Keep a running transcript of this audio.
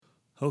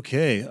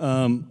Okay,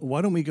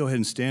 why don't we go ahead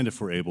and stand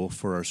if we're able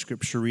for our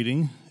scripture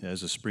reading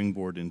as a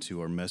springboard into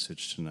our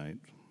message tonight.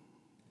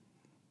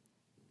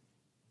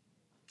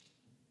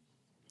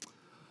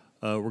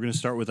 We're going to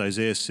start with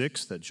Isaiah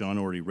 6 that John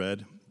already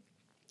read.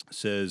 It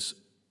says,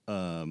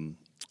 Isaiah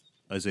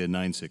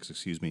 9:6,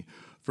 excuse me.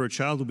 For a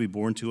child will be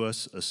born to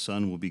us, a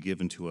son will be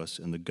given to us,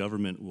 and the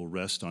government will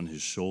rest on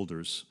his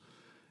shoulders.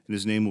 And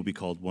his name will be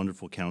called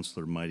Wonderful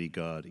Counselor, Mighty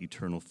God,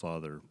 Eternal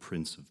Father,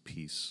 Prince of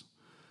Peace.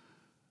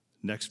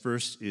 Next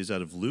verse is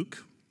out of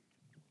Luke,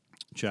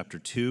 chapter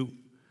 2,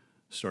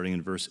 starting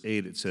in verse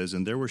 8. It says,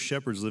 And there were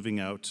shepherds living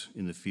out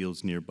in the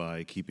fields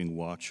nearby, keeping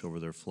watch over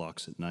their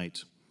flocks at night.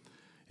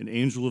 An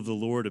angel of the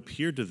Lord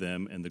appeared to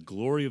them, and the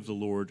glory of the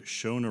Lord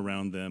shone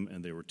around them,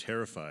 and they were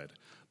terrified.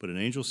 But an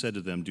angel said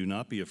to them, Do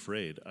not be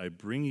afraid. I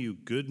bring you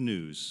good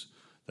news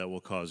that will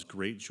cause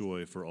great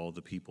joy for all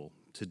the people.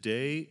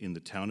 Today, in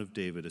the town of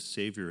David, a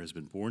Savior has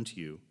been born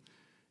to you.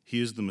 He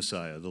is the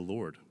Messiah, the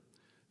Lord.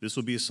 This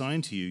will be a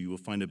sign to you. You will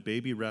find a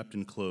baby wrapped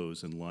in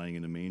clothes and lying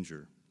in a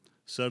manger.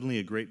 Suddenly,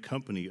 a great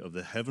company of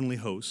the heavenly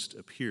host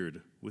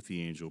appeared with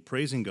the angel,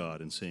 praising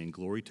God and saying,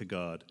 Glory to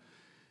God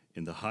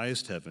in the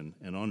highest heaven,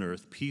 and on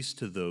earth, peace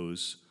to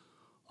those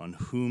on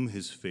whom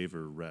his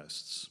favor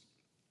rests.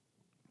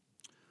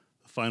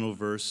 The final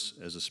verse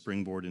as a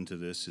springboard into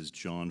this is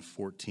John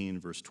 14,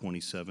 verse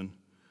 27.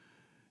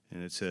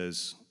 And it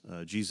says,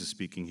 Jesus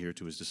speaking here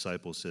to his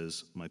disciples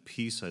says, My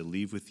peace I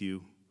leave with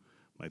you,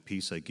 my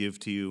peace I give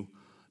to you.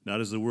 Not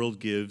as the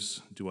world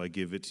gives, do I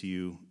give it to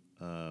you.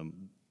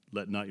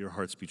 Let not your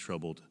hearts be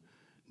troubled,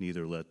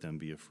 neither let them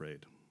be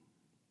afraid.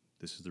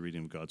 This is the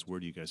reading of God's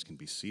word. You guys can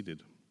be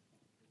seated.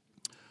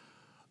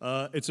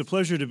 It's a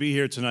pleasure to be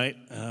here tonight,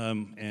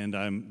 and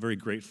I'm very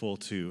grateful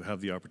to have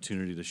the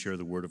opportunity to share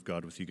the word of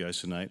God with you guys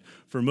tonight.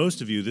 For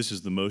most of you, this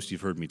is the most you've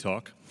heard me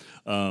talk.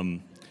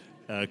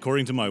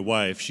 According to my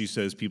wife, she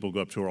says people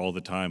go up to her all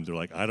the time. They're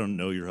like, I don't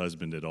know your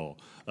husband at all.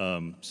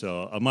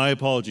 So my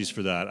apologies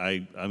for that.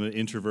 I'm an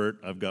introvert.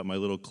 I've got my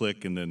little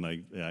clique, and then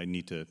I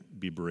need to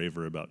be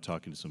braver about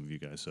talking to some of you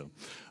guys. So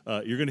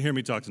you're going to hear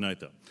me talk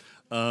tonight,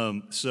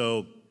 though.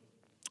 So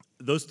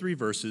those three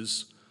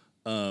verses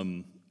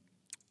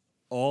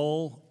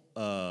all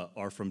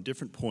are from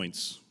different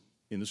points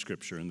in the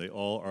Scripture, and they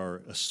all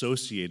are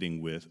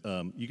associating with,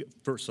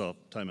 first off,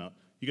 time out.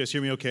 You guys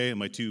hear me okay?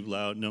 Am I too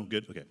loud? No?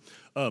 Good? Okay.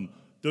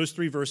 Those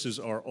three verses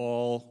are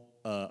all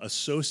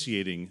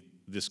associating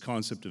this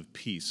concept of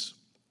peace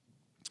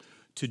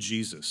to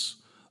Jesus.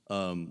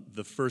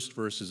 The first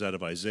verse is out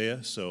of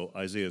Isaiah. So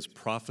Isaiah is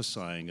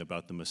prophesying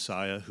about the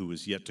Messiah who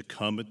is yet to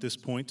come at this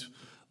point.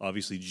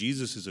 Obviously,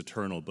 Jesus is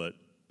eternal, but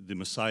the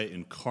Messiah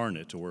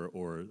incarnate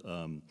or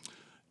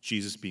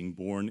Jesus being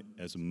born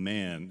as a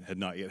man had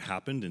not yet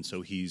happened, and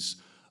so he's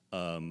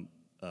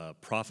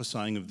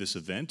prophesying of this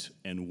event,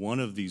 and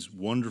one of these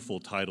wonderful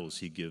titles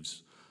he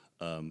gives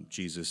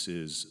Jesus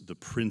is the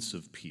Prince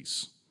of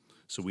Peace.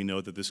 So we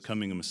know that this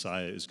coming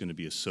Messiah is going to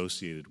be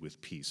associated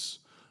with peace.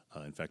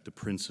 In fact, the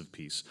Prince of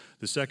Peace.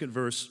 The second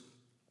verse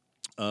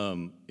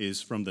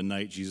is from the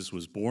night Jesus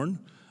was born.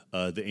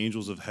 The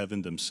angels of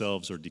heaven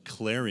themselves are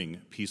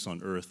declaring peace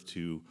on earth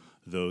to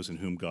those in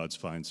whom God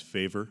finds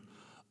favor.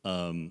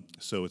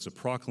 So it's a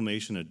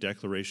proclamation, a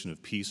declaration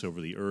of peace over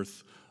the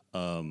earth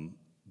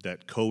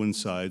that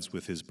coincides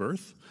with his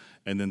birth.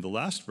 And then the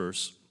last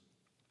verse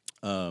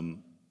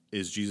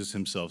is Jesus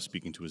himself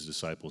speaking to his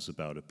disciples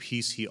about a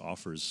peace he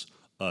offers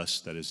us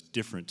that is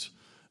different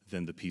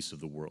than the peace of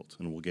the world.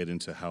 And we'll get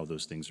into how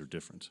those things are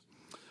different.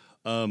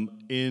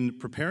 In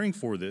preparing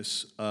for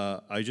this,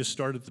 I just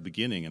started at the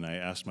beginning and I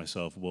asked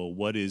myself, well,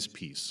 what is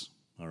peace?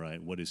 All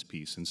right, what is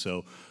peace? And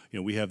so,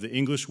 we have the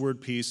English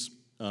word peace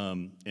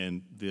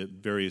and the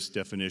various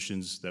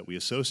definitions that we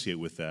associate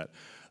with that.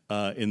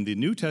 In the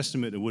New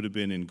Testament, it would have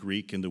been in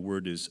Greek, and the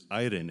word is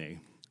eirene,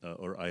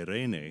 or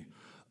eirene,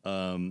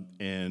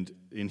 and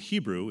in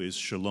Hebrew is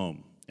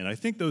shalom. And I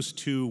think those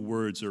two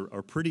words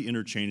are pretty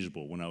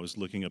interchangeable when I was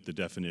looking up the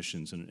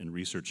definitions and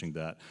researching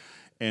that.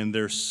 And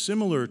they're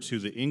similar to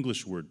the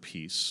English word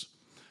peace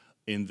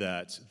in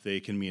that they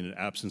can mean an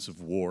absence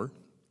of war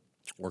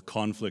or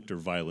conflict or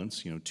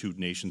violence. Two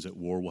nations at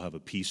war will have a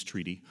peace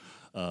treaty.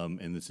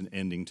 And it's an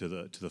ending to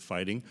the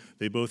fighting.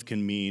 They both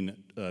can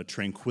mean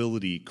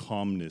tranquility,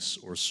 calmness,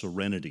 or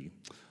serenity,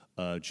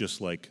 just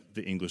like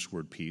the English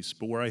word peace.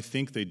 But where I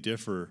think they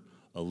differ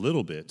a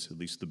little bit, at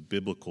least the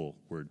biblical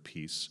word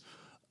peace,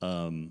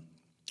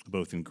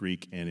 both in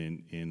Greek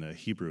and in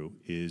Hebrew,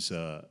 is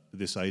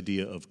this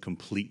idea of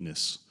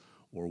completeness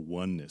or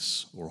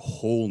oneness or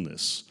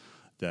wholeness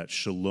that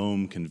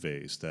shalom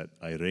conveys, that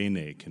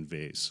eirene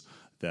conveys,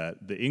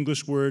 that the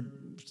English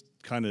word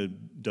kind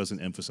of doesn't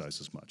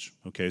emphasize as much.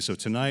 Okay, so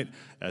tonight,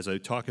 as I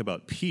talk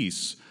about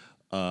peace,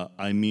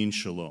 I mean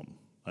shalom.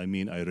 I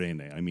mean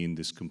eirene. I mean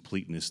this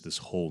completeness, this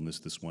wholeness,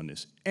 this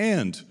oneness,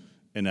 and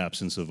an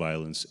absence of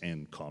violence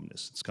and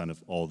calmness. It's kind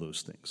of all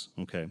those things.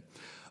 Okay.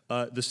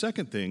 The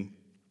second thing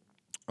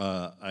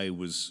I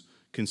was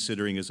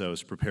considering as I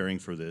was preparing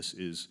for this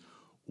is,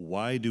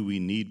 why do we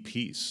need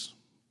peace?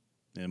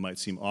 And it might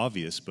seem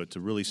obvious, but to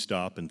really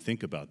stop and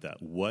think about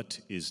that. What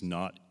is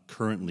not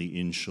currently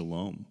in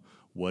shalom?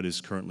 What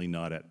is currently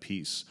not at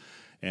peace?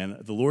 And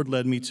the Lord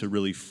led me to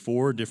really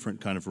 4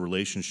 different kind of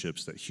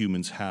relationships that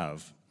humans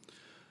have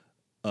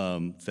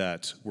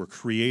that were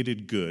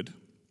created good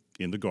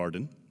in the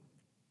garden,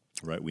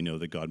 right? We know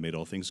that God made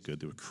all things good.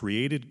 They were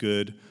created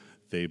good.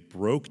 They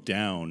broke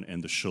down,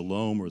 and the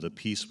shalom or the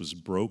peace was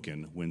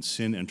broken when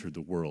sin entered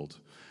the world.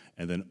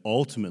 And then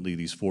ultimately,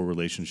 these 4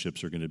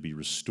 relationships are going to be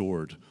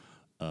restored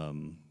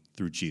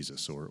through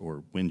Jesus,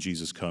 or when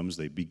Jesus comes,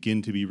 they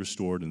begin to be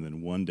restored, and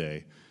then one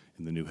day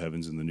in the new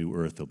heavens and the new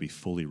earth, they'll be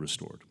fully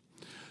restored.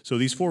 So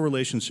these 4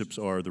 relationships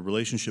are the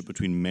relationship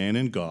between man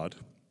and God,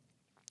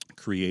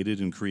 created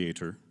and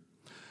creator.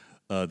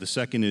 The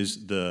second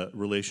is the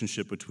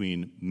relationship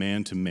between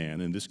man to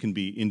man, and this can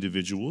be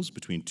individuals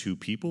between 2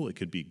 people. It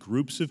could be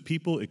groups of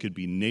people. It could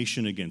be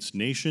nation against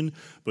nation.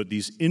 But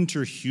these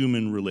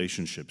interhuman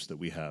relationships that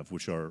we have,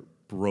 which are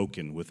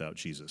broken without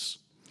Jesus.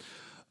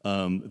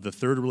 The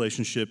third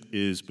relationship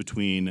is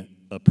between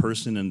a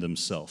person and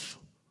themselves,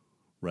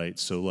 right?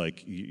 So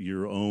like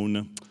your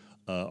own,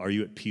 are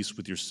you at peace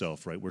with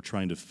yourself, right? We're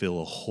trying to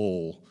fill a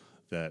hole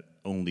that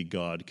only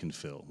God can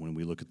fill when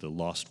we look at the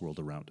lost world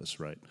around us,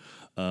 right?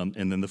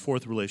 And then the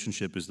fourth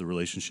relationship is the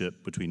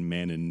relationship between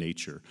man and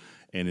nature.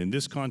 And in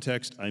this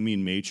context, I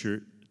mean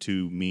nature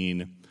to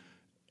mean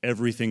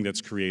everything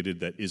that's created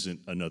that isn't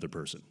another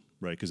person,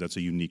 right? Because that's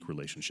a unique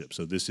relationship.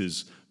 So this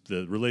is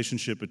the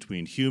relationship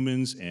between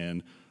humans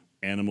and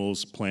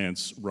animals,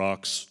 plants,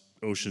 rocks,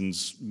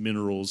 oceans,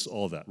 minerals,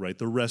 all that, right?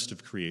 The rest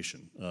of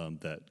creation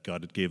that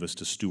God gave us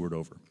to steward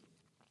over.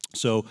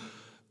 So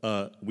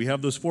we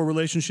have those 4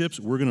 relationships.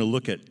 We're going to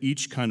look at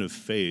each kind of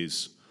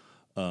phase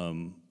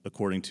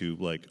according to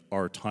like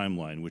our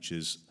timeline, which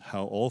is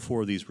how all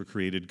 4 of these were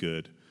created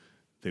good.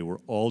 They were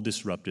all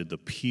disrupted. The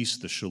peace,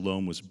 the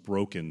shalom was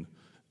broken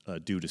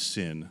due to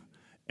sin.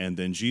 And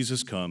then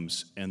Jesus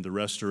comes and the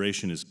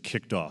restoration is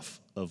kicked off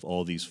of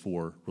all these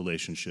 4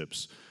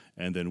 relationships.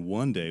 And then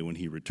one day when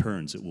he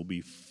returns, it will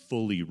be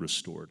fully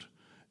restored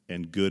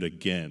and good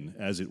again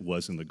as it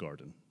was in the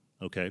garden.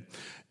 Okay?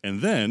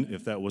 And then,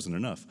 if that wasn't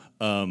enough,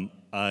 I'm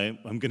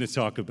going to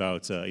talk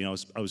about, I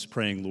was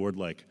praying, Lord,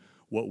 like,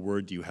 what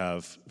word do you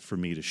have for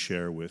me to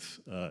share with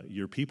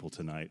your people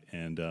tonight?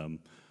 And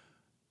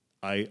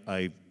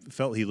I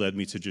felt he led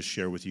me to just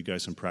share with you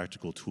guys some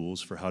practical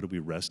tools for how do we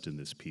rest in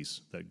this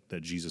peace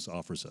that Jesus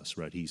offers us,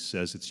 right? He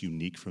says it's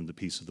unique from the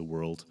peace of the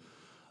world.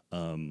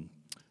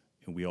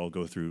 And we all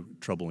go through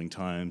troubling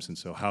times, and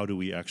so how do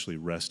we actually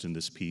rest in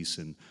this peace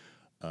and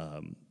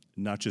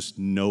not just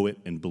know it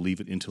and believe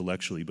it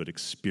intellectually, but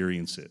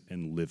experience it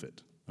and live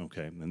it,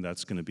 okay? And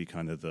that's going to be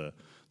kind of the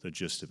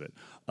gist of it.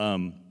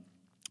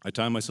 I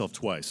timed myself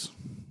twice.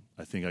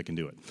 I think I can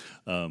do it.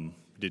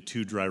 Did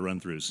 2 dry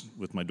run-throughs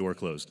with my door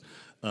closed.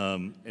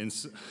 And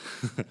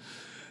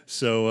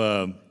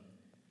so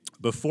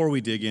before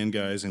we dig in,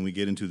 guys, and we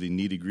get into the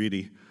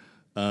nitty-gritty,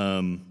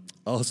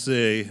 I'll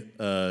say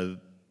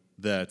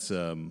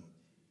that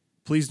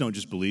please don't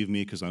just believe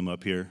me because I'm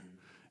up here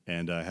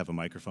and I have a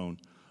microphone.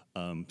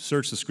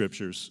 Search the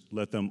scriptures.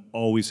 Let them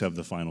always have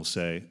the final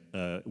say.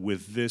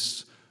 With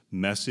this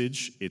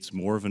message, it's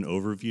more of an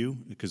overview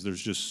because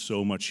there's just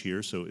so much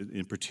here. So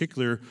in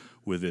particular,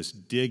 with this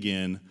dig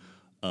in,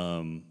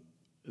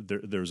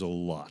 there's a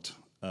lot.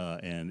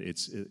 And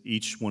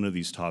each one of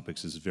these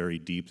topics is very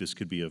deep. This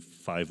could be a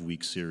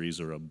 5-week series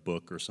or a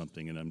book or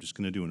something, and I'm just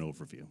going to do an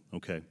overview,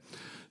 okay?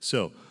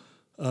 So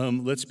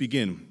let's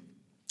begin.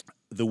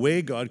 The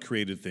way God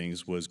created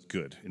things was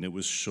good, and it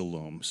was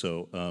shalom.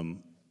 So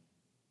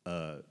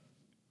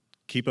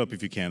keep up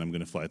if you can. I'm going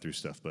to fly through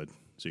stuff, bud.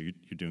 So you're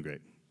doing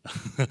great.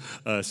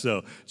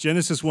 So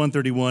Genesis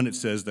 1:31, it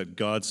says that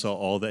God saw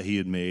all that he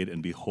had made,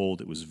 and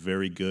behold, it was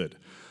very good.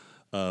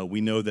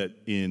 We know that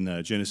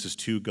in Genesis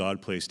 2,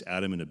 God placed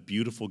Adam in a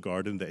beautiful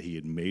garden that he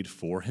had made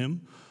for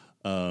him.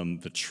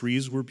 The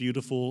trees were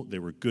beautiful. They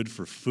were good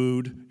for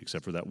food,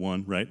 except for that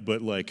one, right?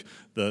 But like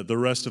the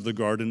rest of the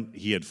garden,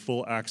 he had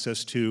full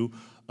access to.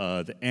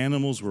 The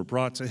animals were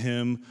brought to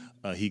him.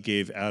 He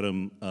gave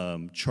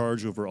Adam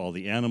charge over all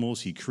the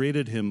animals. He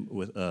created him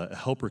with a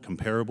helper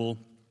comparable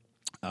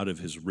out of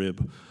his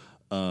rib.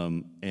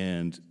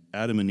 And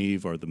Adam and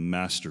Eve are the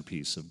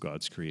masterpiece of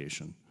God's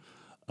creation.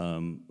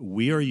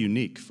 We are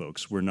unique,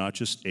 folks. We're not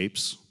just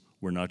apes.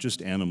 We're not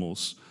just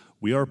animals.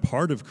 We are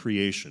part of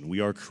creation.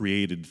 We are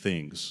created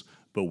things,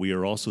 but we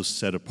are also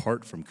set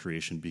apart from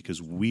creation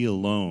because we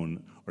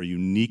alone are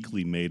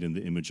uniquely made in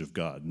the image of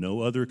God.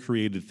 No other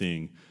created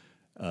thing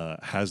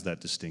has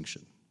that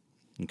distinction,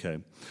 okay?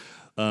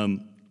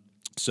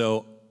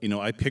 So,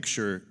 I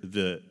picture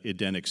the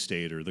Edenic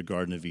state or the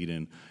Garden of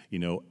Eden,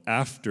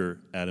 after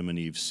Adam and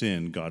Eve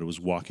sinned, God was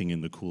walking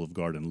in the cool of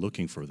garden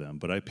looking for them.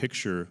 But I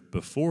picture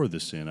before the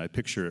sin,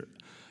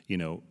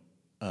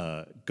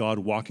 God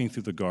walking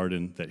through the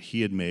garden that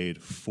he had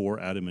made for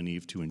Adam and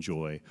Eve to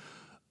enjoy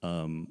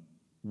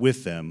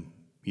with them.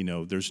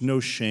 There's no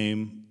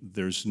shame.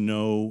 There's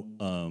no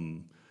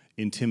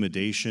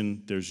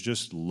intimidation. There's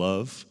just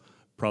love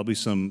probably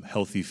some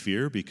healthy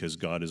fear because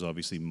God is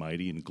obviously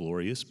mighty and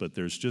glorious, but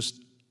there's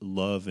just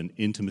love and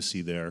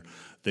intimacy there.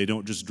 They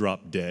don't just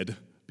drop dead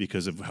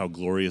because of how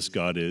glorious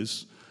God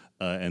is,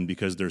 and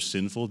because they're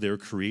sinful. They're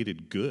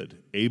created good,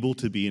 able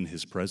to be in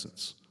his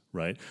presence,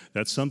 right?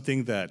 That's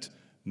something that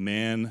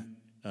man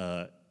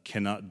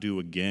cannot do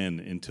again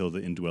until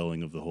the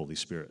indwelling of the Holy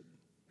Spirit.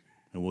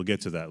 And we'll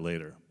get to that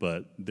later.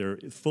 But they're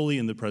fully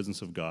in the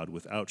presence of God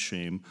without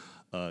shame,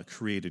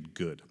 created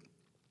good.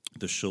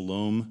 The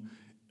shalom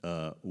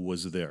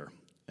was there,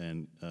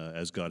 and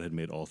as God had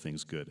made all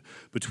things good.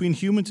 Between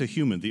human to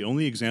human, the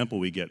only example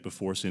we get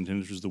before sin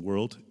enters the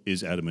world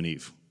is Adam and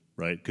Eve,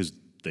 right? Because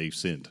they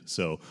sinned.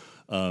 So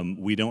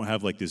we don't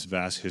have like this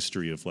vast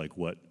history of like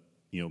what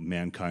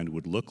mankind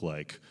would look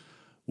like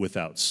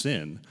without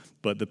sin.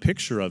 But the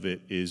picture of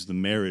it is the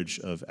marriage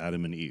of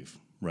Adam and Eve,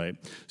 right?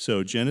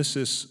 So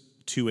Genesis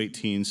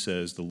 2:18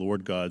 says, "The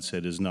Lord God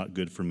said, it is not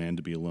good for man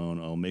to be alone.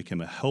 I'll make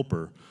him a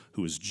helper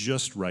who is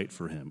just right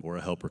for him," or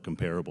a helper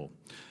comparable.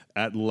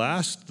 "At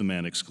last," the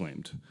man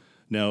exclaimed.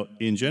 Now,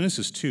 in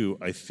Genesis 2,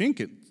 I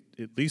think, at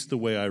least the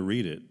way I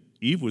read it,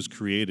 Eve was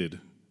created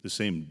the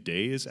same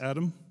day as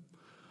Adam.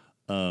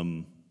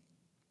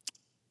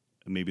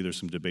 Maybe there's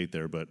some debate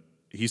there, but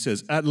he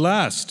says, "At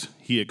last,"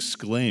 he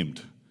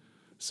exclaimed.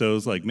 So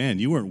it's like, man,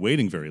 you weren't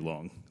waiting very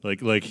long.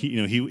 Like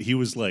he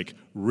was like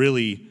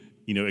really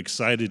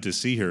excited to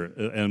see her,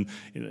 and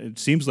it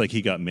seems like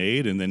he got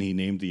made, and then he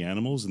named the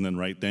animals, and then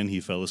right then he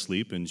fell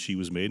asleep, and she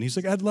was made, and he's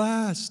like, "At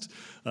last."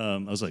 I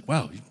was like,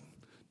 wow,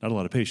 not a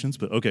lot of patience,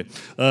 but okay.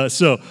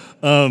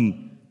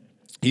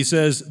 He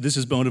says, "This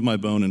is bone of my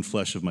bone and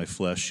flesh of my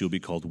flesh. She'll be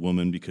called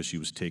woman because she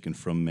was taken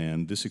from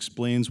man. This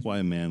explains why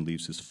a man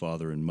leaves his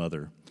father and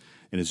mother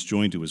and is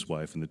joined to his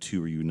wife, and the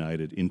two are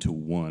united into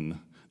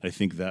one." I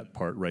think that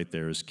part right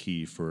there is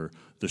key for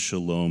the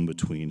shalom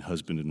between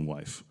husband and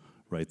wife,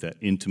 right? That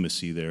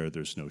intimacy there.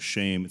 There's no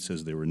shame. It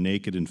says they were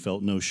naked and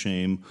felt no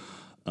shame.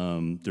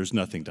 There's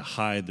nothing to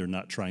hide. They're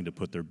not trying to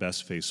put their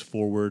best face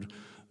forward.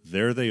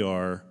 There they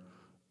are,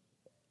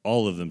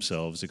 all of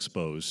themselves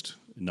exposed,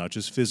 not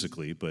just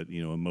physically, but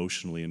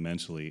emotionally and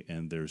mentally,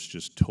 and there's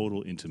just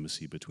total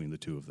intimacy between the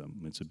two of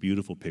them. It's a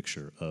beautiful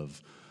picture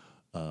of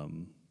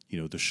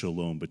the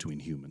shalom between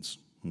humans.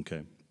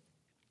 Okay.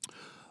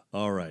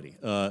 All righty.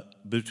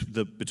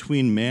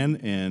 Between man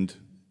and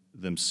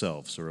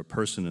themselves, or a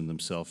person and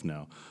themselves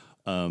now.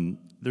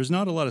 There's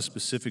not a lot of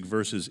specific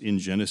verses in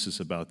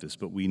Genesis about this,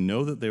 but we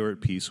know that they were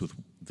at peace with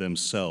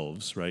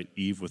themselves, right?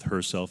 Eve with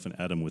herself and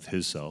Adam with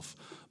himself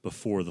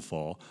before the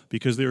fall,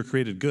 because they were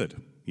created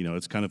good.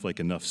 It's kind of like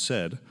enough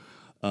said.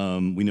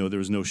 We know there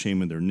was no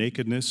shame in their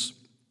nakedness.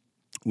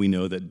 We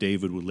know that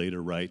David would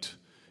later write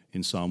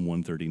in Psalm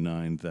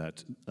 139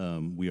 that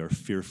we are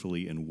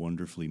fearfully and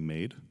wonderfully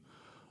made.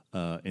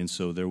 And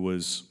so there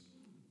was,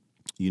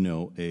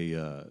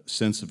 a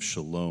sense of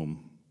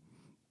shalom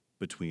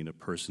between a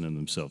person and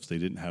themselves. They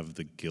didn't have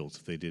the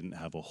guilt. They didn't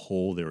have a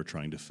hole they were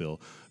trying to fill,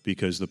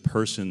 because the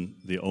person,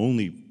 the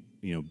only,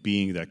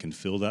 being that can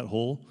fill that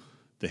hole,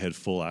 they had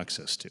full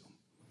access to.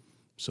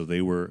 So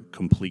they were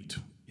complete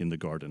in the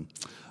garden.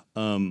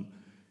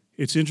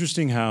 It's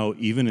interesting how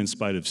even in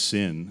spite of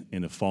sin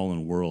in a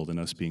fallen world and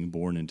us being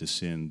born into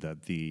sin,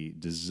 that the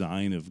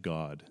design of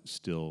God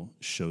still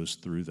shows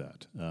through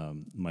that.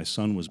 My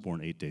son was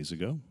born 8 days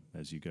ago,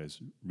 as you guys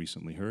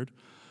recently heard.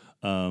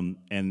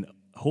 And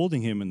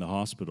holding him in the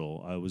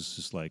hospital, I was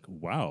just like,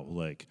 wow,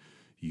 like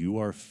you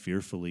are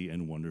fearfully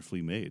and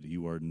wonderfully made.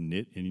 You are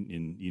knit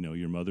in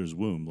your mother's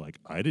womb. Like,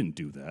 I didn't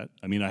do that.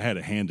 I mean, I had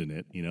a hand in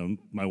it.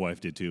 My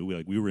wife did too.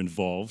 We were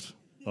involved,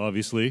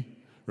 obviously,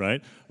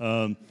 right?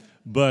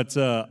 But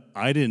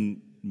I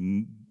didn't,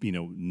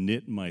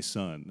 knit my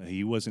son.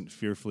 He wasn't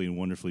fearfully and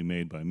wonderfully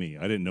made by me.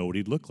 I didn't know what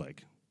he'd look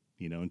like,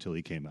 until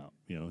he came out.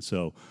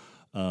 So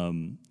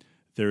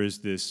there is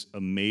this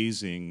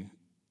amazing,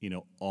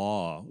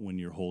 awe when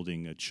you're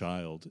holding a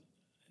child,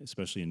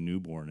 especially a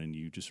newborn, and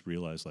you just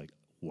realize, like,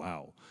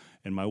 wow.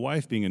 And my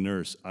wife, being a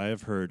nurse, I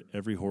have heard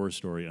every horror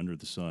story under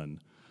the sun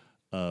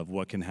of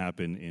what can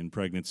happen in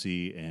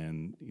pregnancy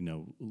and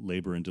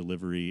labor and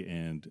delivery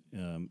and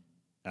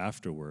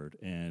afterward,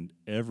 and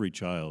every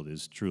child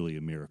is truly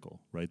a miracle,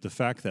 right? The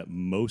fact that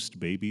most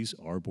babies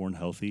are born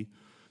healthy,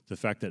 the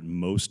fact that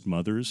most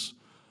mothers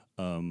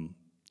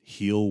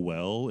heal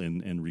well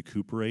and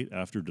recuperate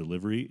after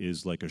delivery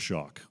is like a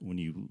shock when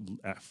you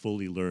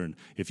fully learn.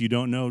 If you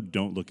don't know,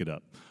 don't look it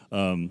up.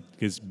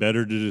 It's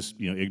better to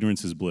just,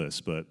 ignorance is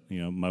bliss, but,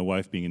 my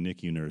wife being a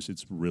NICU nurse,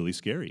 it's really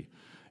scary.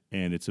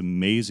 And it's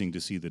amazing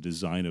to see the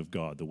design of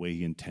God, the way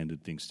he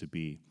intended things to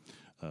be,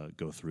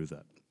 go through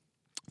that.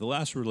 The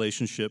last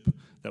relationship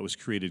that was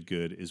created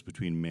good is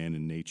between man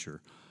and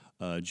nature.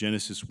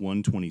 Genesis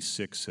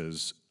 1:26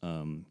 says,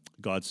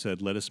 God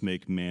said, "Let us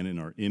make man in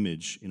our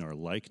image, in our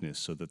likeness,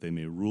 so that they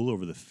may rule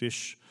over the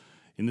fish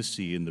in the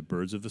sea and the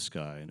birds of the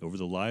sky, and over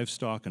the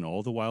livestock and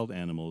all the wild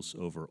animals,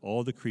 over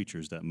all the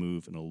creatures that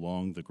move and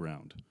along the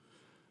ground."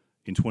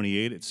 In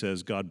 28, it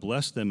says, God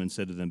blessed them and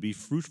said to them, "Be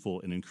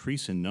fruitful and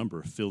increase in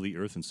number, fill the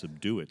earth and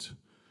subdue it.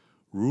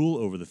 rule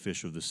over the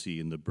fish of the sea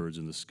and the birds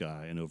in the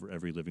sky and over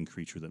every living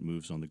creature that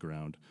moves on the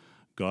ground.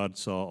 God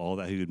saw all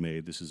that he had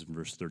made, this is in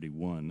verse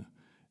 31,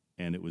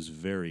 and it was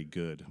very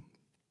good.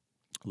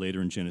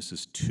 Later in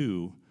Genesis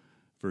 2,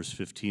 verse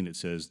 15, it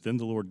says, Then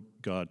the Lord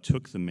God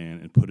took the man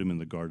and put him in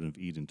the Garden of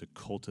Eden to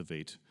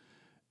cultivate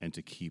and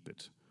to keep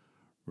it.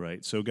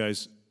 Right? So,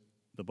 guys,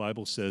 the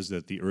Bible says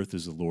that the earth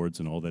is the Lord's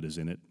and all that is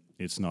in it.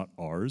 It's not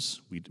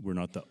ours. We're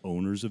not the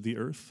owners of the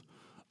earth.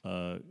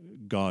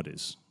 God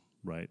is,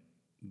 right?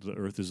 The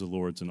earth is the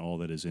Lord's and all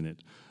that is in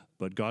it.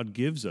 But God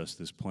gives us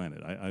this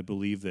planet. I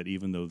believe that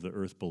even though the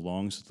earth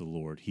belongs to the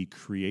Lord, he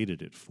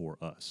created it for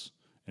us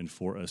and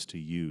for us to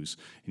use.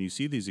 And you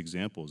see these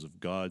examples of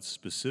God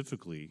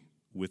specifically,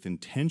 with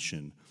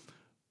intention,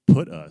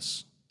 put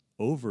us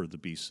over the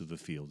beasts of the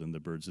field and the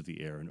birds of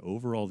the air and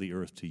over all the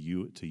earth to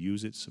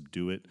use it,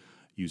 subdue it,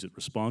 use it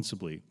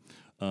responsibly.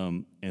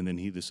 And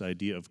then this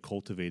idea of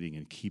cultivating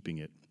and keeping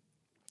it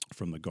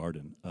from the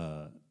garden.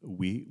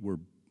 We were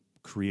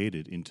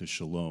created into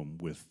shalom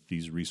with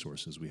these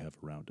resources we have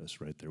around us,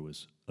 right? There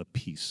was a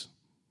peace.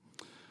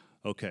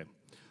 Okay.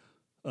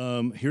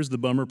 Here's the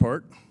bummer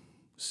part,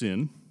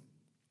 sin,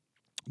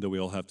 that we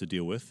all have to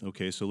deal with.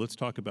 Okay, so let's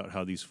talk about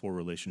how these four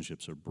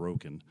relationships are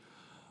broken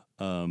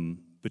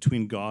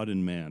between God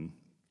and man.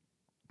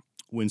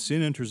 When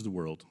sin enters the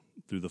world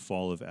through the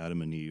fall of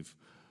Adam and Eve,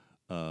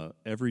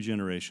 every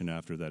generation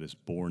after that is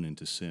born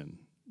into sin.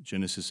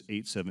 Genesis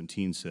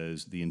 8:17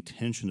 says, the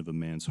intention of a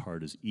man's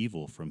heart is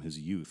evil from his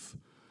youth.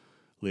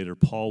 Later,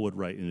 Paul would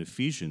write in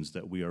Ephesians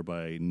that we are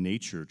by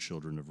nature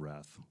children of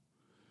wrath.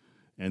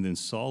 And then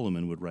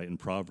Solomon would write in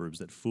Proverbs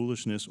that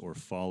foolishness or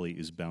folly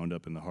is bound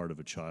up in the heart of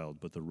a child,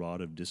 but the rod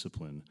of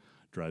discipline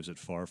drives it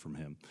far from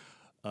him.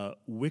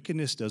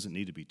 Wickedness doesn't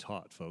need to be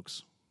taught,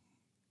 folks.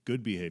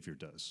 Good behavior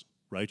does.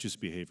 Righteous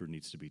behavior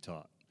needs to be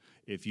taught.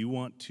 If you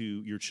want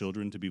your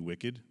children to be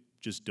wicked,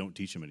 just don't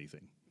teach them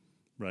anything,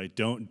 right?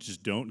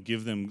 Don't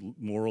give them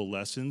moral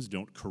lessons.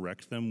 Don't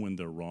correct them when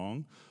they're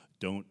wrong.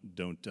 Don't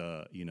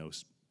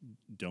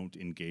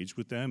engage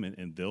with them,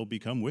 and they'll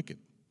become wicked.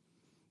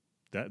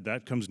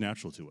 That comes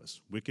natural to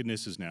us.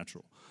 Wickedness is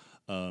natural.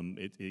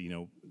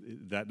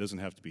 That doesn't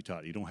have to be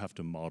taught. You don't have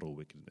to model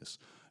wickedness.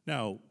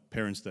 Now,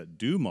 parents that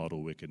do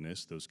model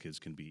wickedness, those kids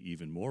can be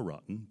even more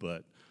rotten.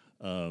 But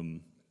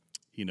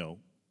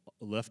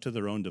left to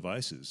their own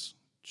devices,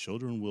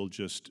 children will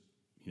just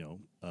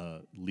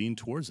lean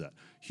towards that.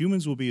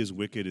 Humans will be as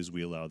wicked as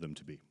we allow them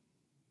to be.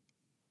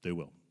 They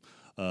will.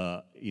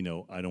 I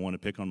don't want to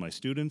pick on my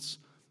students.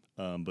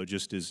 But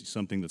just as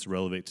something that's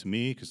relevant to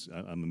me, because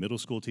I'm a middle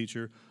school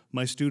teacher,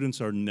 my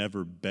students are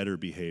never better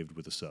behaved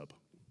with a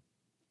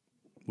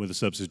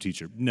substitute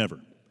teacher.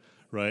 Never,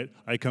 right?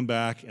 I come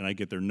back and I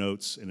get their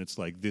notes, and it's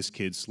like, this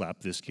kid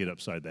slapped this kid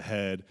upside the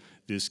head.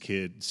 This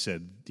kid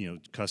said,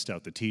 cussed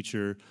out the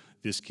teacher.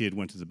 This kid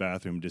went to the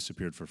bathroom and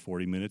disappeared for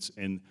 40 minutes.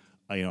 And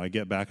I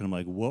get back and I'm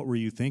like, what were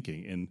you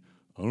thinking? And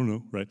I don't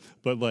know, right?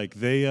 But like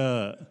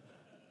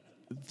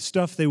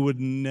stuff they would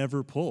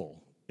never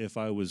pull if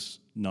I was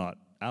not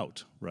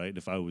out, right?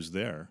 If I was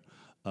there.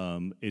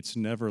 It's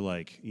never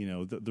like,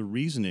 the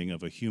reasoning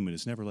of a human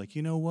is never like,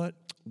 you know what?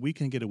 We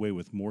can get away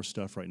with more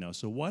stuff right now,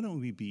 so why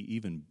don't we be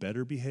even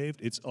better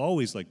behaved? It's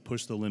always like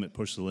push the limit.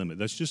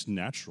 That's just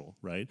natural,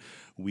 right?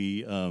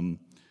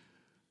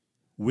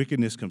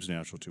 Wickedness comes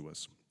natural to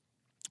us.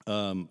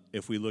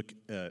 If we look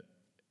at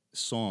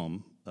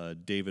Psalm,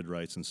 David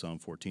writes in Psalm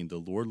 14, the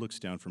Lord looks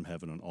down from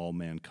heaven on all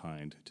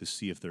mankind to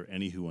see if there are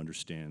any who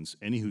understands,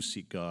 any who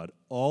seek God.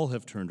 All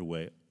have turned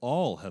away,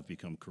 all have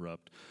become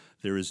corrupt.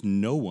 There is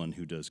no one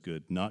who does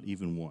good, not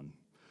even one.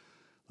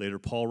 Later,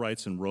 Paul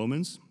writes in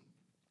Romans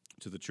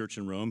to the church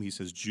in Rome, he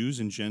says, Jews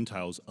and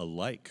Gentiles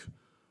alike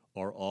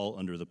are all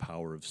under the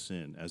power of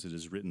sin. As it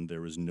is written,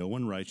 there is no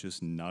one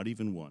righteous, not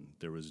even one.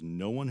 There is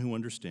no one who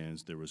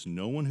understands. There is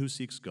no one who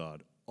seeks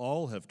God.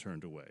 All have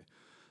turned away.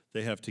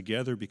 They have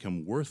together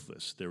become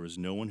worthless. There is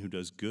no one who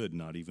does good,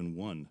 not even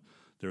one.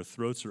 Their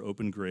throats are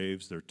open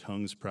graves. Their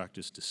tongues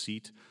practice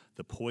deceit.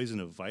 The poison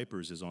of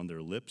vipers is on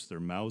their lips. Their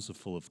mouths are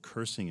full of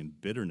cursing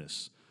and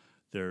bitterness.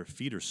 Their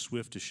feet are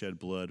swift to shed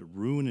blood.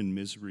 Ruin and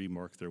misery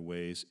mark their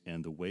ways,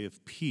 and the way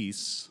of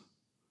peace,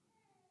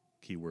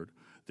 keyword,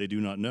 they do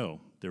not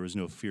know. There is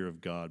no fear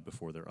of God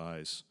before their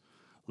eyes.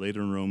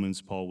 Later in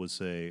Romans, Paul would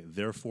say,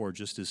 therefore,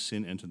 just as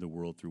sin entered the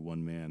world through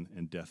one man,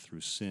 and death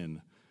through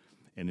sin,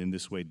 and in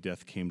this way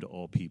death came to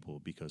all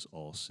people because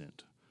all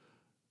sinned.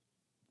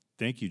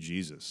 Thank you,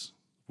 Jesus.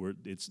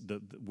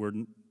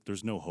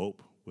 There's no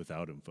hope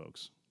without him,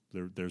 folks.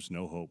 There's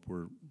no hope.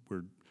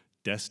 We're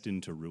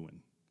destined to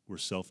ruin. We're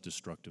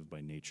self-destructive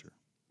by nature.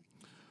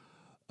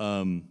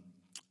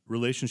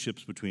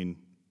 Relationships between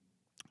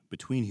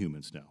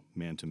humans now,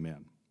 man to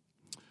man.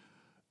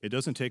 It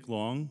doesn't take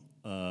long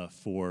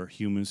for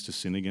humans to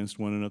sin against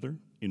one another.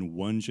 In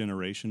one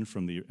generation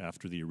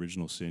after the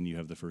original sin, you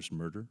have the first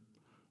murder,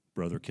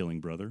 brother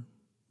killing brother,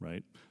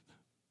 right?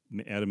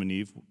 Adam and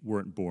Eve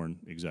weren't born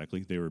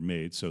exactly. They were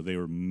made, so they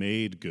were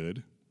made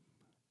good.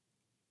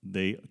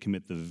 They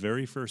commit the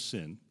very first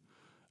sin,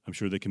 I'm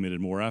sure they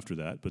committed more after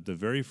that, but the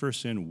very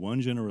first sin,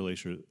 one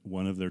generation,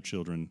 one of their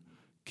children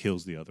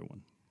kills the other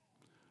one.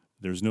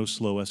 There's no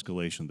slow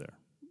escalation there.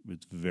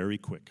 It's very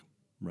quick,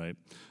 right,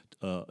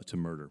 to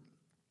murder.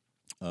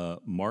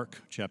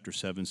 Mark chapter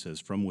 7 says,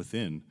 "From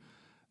within,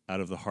 out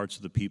of the hearts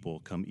of the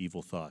people come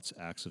evil thoughts,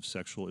 acts of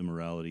sexual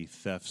immorality,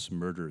 thefts,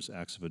 murders,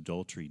 acts of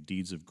adultery,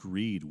 deeds of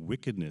greed,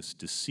 wickedness,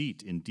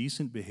 deceit,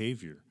 indecent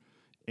behavior,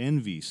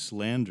 envy,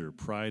 slander,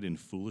 pride, and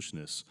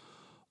foolishness.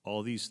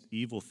 All these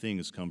evil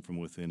things come from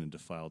within and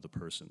defile the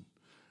person."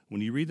 When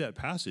you read that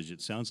passage,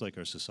 it sounds like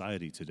our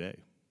society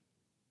today.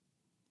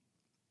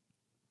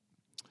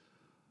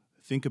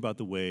 Think about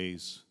the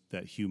ways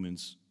that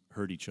humans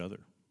hurt each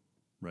other,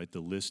 right?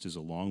 The list is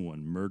a long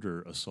one: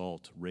 murder,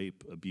 assault,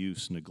 rape,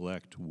 abuse,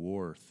 neglect,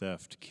 war,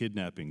 theft,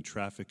 kidnapping,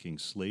 trafficking,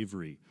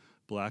 slavery,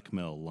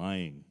 blackmail,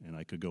 lying, and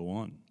I could go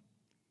on.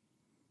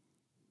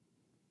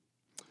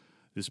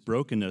 This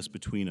brokenness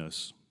between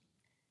us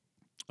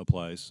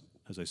applies,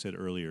 as I said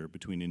earlier,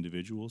 between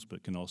individuals,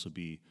 but can also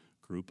be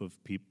a group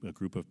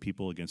of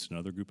people against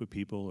another group of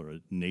people, or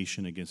a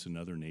nation against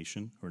another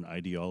nation, or an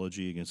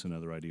ideology against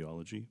another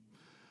ideology.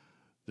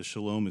 The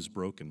shalom is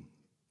broken,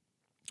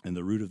 and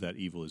the root of that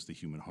evil is the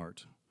human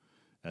heart.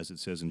 As it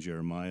says in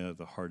Jeremiah,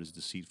 the heart is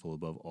deceitful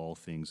above all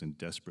things and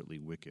desperately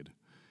wicked.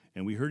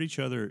 And we hurt each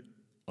other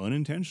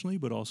unintentionally,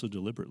 but also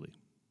deliberately.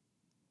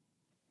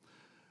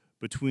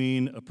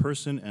 Between a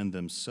person and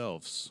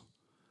themselves,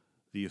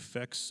 the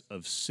effects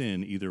of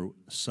sin, either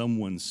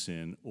someone's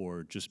sin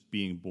or just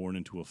being born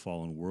into a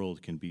fallen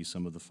world, can be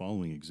some of the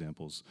following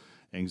examples: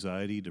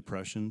 anxiety,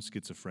 depression,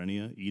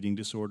 schizophrenia, eating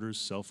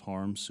disorders,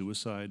 self-harm,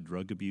 suicide,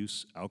 drug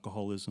abuse,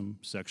 alcoholism,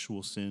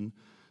 sexual sin,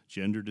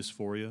 gender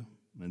dysphoria,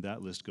 and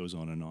that list goes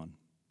on and on.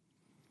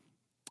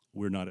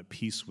 We're not at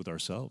peace with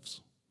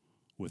ourselves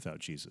without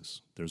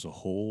Jesus. There's a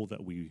hole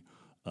that we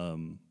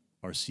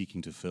are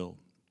seeking to fill.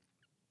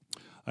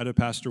 I had a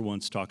pastor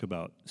once talk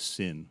about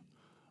sin.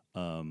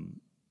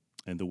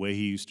 And the way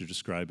he used to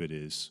describe it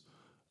is,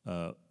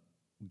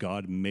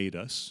 God made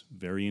us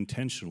very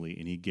intentionally,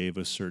 and he gave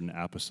us certain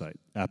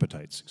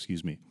appetites.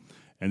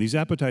 And these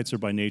appetites are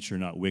by nature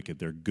not wicked,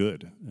 they're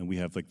good. And we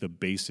have like the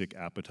basic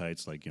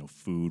appetites like,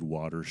 food,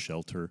 water,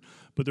 shelter,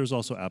 but there's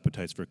also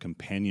appetites for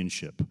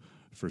companionship,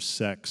 for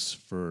sex,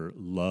 for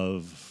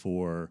love,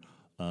 for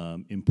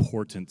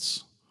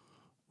importance,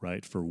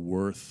 right? For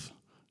worth,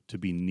 to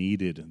be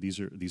needed.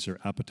 These are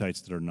appetites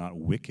that are not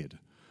wicked.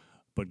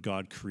 But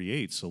God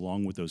creates,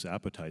 along with those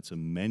appetites, a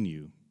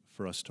menu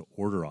for us to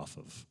order off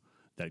of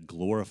that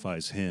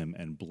glorifies him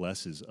and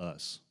blesses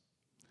us.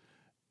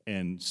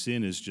 And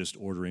sin is just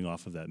ordering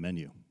off of that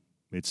menu.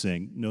 It's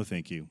saying, no,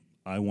 thank you.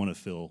 I want to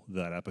fill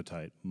that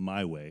appetite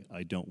my way.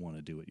 I don't want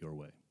to do it your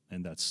way.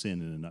 And that's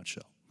sin in a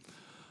nutshell.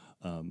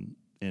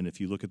 And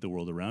if you look at the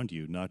world around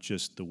you, not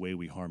just the way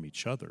we harm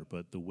each other,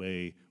 but the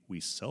way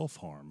we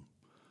self-harm,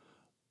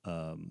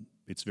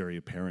 it's very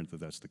apparent that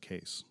that's the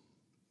case.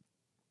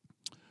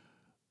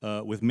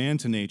 With man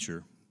to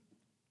nature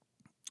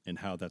and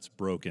how that's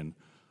broken,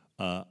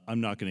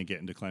 I'm not going to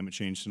get into climate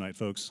change tonight,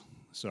 folks.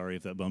 Sorry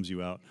if that bums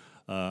you out.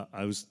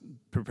 I was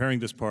preparing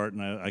this part,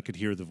 and I could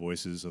hear the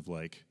voices of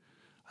like,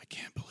 I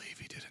can't believe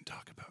he didn't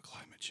talk about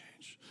climate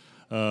change.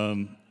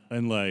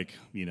 And like,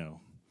 we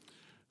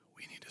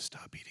need to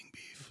stop eating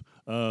beef.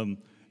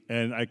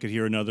 And I could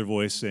hear another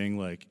voice saying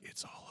like,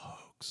 it's all a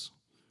hoax.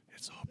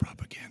 It's all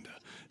propaganda.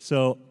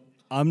 So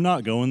I'm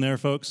not going there,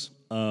 folks.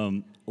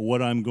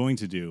 What I'm going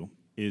to do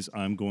is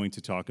I'm going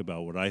to talk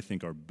about what I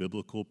think are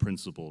biblical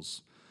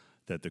principles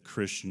that the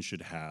Christian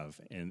should have,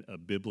 and a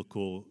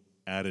biblical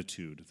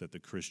attitude that the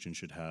Christian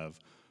should have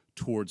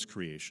towards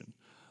creation.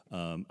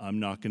 I'm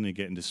not going to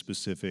get into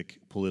specific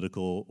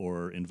political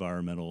or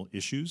environmental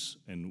issues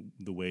and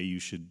the way you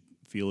should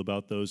feel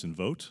about those and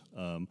vote,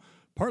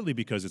 partly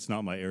because it's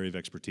not my area of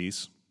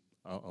expertise.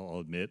 I'll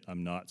admit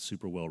I'm not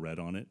super well read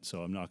on it,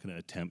 so I'm not going to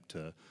attempt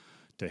to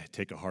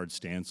take a hard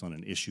stance on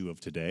an issue of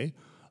today.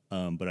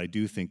 But I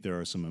do think there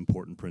are some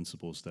important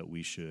principles that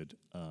we should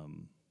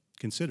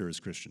consider as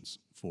Christians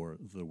for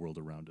the world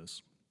around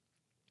us.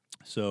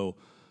 So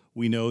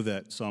we know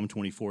that Psalm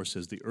 24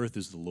 says, the earth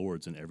is the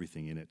Lord's and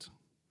everything in it.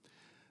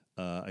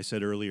 I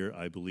said earlier,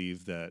 I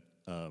believe that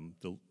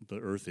the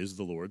earth is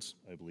the Lord's.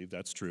 I believe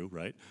that's true,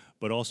 right?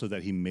 But also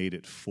that he made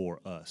it for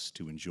us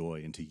to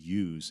enjoy and to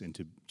use and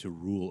to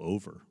rule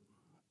over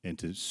and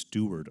to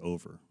steward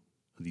over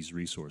these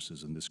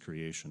resources and this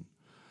creation.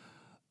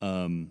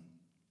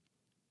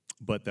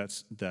 But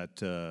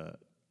that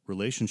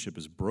relationship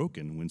is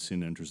broken when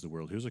sin enters the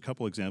world. Here's a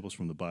couple examples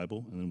from the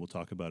Bible, and then we'll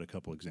talk about a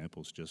couple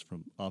examples just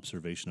from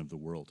observation of the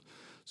world.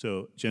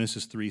 So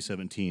Genesis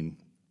 3:17,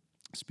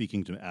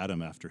 speaking to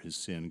Adam after his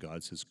sin,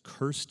 God says,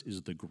 "Cursed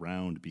is the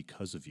ground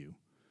because of you.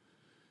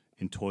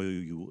 In toil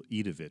you will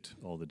eat of it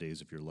all the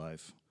days of your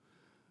life."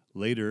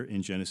 Later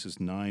in Genesis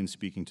 9,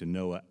 speaking to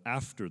Noah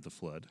after the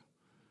flood,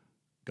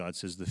 God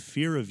says, "The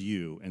fear of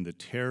you and the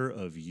terror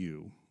of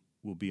you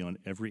will be on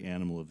every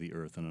animal of the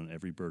earth and on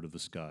every bird of the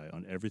sky,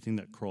 on everything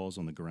that crawls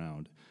on the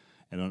ground,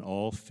 and on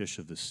all fish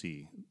of the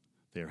sea.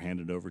 They are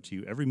handed over to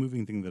you. Every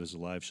moving thing that is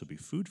alive shall be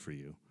food for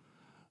you.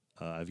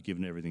 I've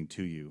given everything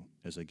to you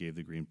as I gave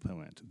the green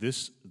plant.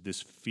 This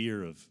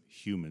fear of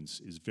humans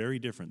is very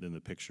different than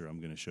the picture I'm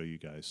going to show you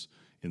guys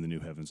in the new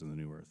heavens and the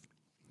new earth.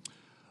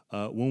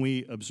 When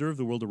we observe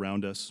the world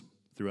around us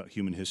throughout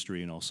human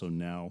history and also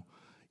now,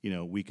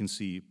 we can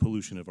see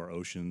pollution of our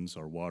oceans,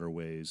 our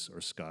waterways,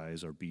 our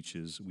skies, our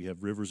beaches. We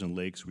have rivers and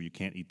lakes where you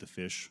can't eat the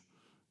fish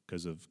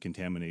because of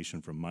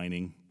contamination from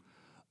mining.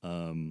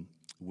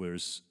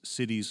 Whereas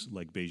cities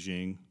like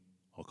Beijing,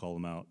 I'll call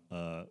them out,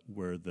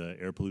 where the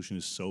air pollution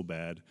is so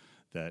bad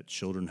that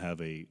children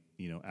have a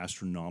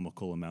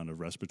astronomical amount of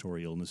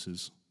respiratory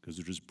illnesses because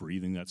they're just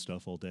breathing that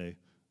stuff all day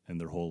and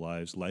their whole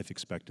lives. Life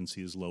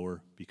expectancy is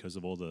lower because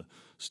of all the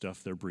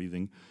stuff they're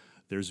breathing.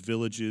 There's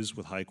villages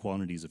with high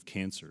quantities of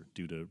cancer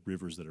due to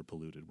rivers that are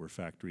polluted, where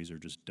factories are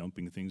just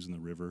dumping things in the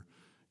river,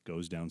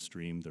 goes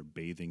downstream, they're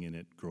bathing in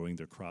it, growing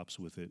their crops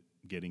with it,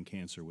 getting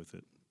cancer with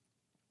it.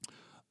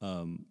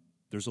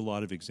 There's a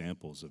lot of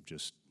examples of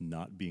just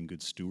not being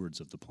good stewards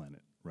of the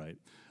planet, right?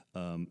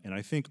 And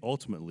I think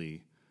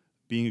ultimately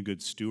being a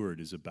good steward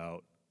is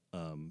about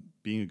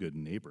being a good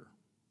neighbor,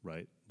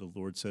 right? The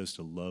Lord says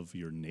to love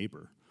your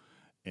neighbor.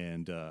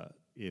 And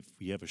if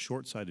we have a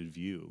short-sighted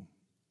view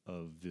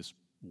of this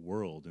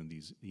world and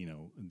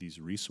these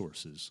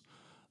resources,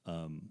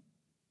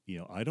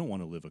 I don't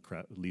want to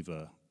leave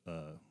a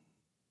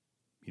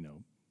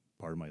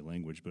pardon my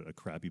language, but a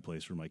crappy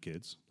place for my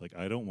kids. Like,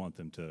 I don't want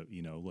them to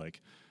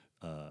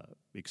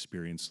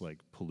experience like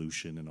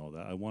pollution and all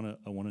that. I want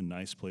a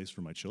nice place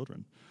for my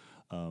children,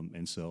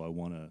 and so I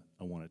want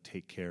to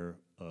take care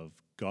of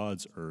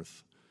God's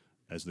earth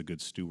as the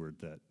good steward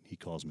that He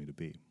calls me to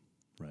be,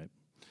 right?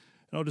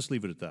 And I'll just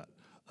leave it at that.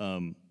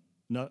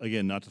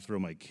 Not to throw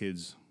my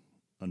kids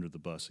under the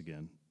bus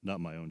again, not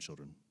my own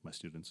children, my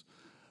students.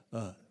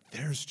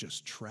 There's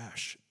just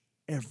trash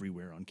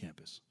everywhere on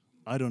campus.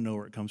 I don't know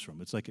where it comes from.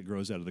 It's like it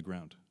grows out of the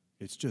ground.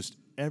 It's just,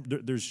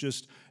 there's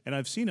just, and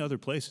I've seen other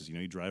places,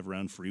 you drive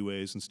around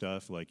freeways and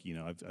stuff, like,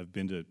 I've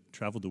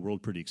traveled the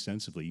world pretty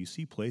extensively. You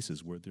see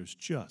places where there's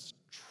just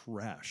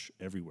trash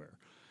everywhere.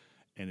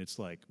 And it's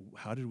like,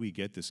 how did we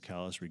get this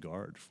callous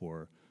regard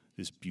for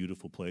this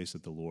beautiful place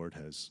that the Lord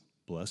has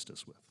blessed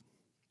us with?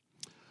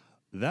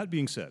 That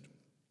being said,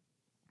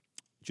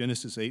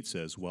 Genesis 8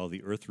 says, while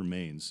the earth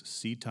remains,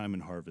 seed time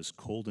and harvest,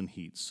 cold and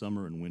heat,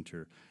 summer and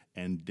winter,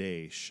 and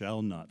day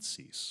shall not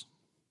cease.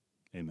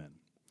 Amen.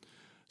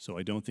 So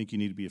I don't think you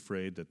need to be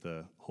afraid that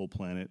the whole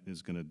planet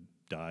is going to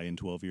die in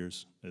 12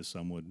 years, as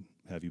some would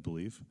have you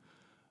believe.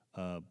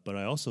 But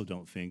I also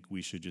don't think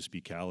we should just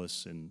be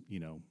callous and,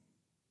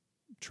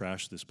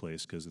 trash this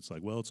place because it's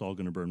like, well, it's all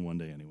going to burn one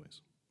day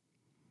anyways.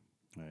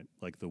 Right?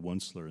 Like the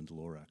Onceler in the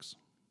Lorax.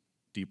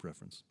 Deep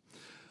reference.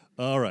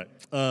 All right.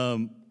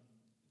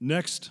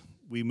 Next,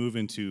 we move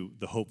into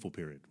the hopeful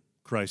period.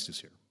 Christ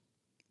is here,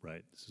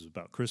 right? This is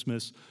about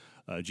Christmas.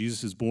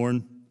 Jesus is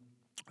born.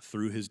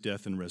 Through his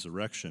death and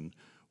resurrection,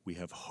 we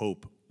have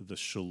hope. The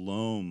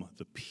shalom,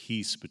 the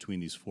peace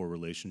between these four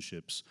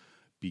relationships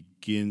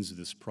begins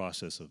this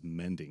process of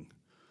mending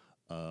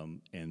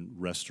and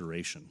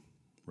restoration,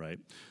 right?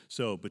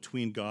 So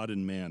between God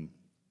and man,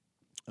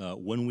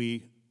 when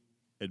we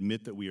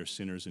admit that we are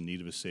sinners in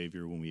need of a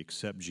Savior, when we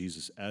accept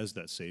Jesus as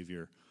that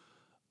Savior,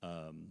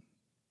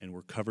 and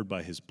we're covered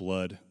by his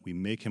blood, we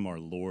make him our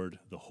Lord,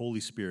 the Holy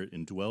Spirit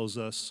indwells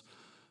us,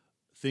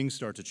 things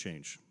start to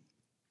change,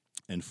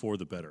 and for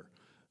the better.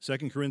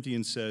 2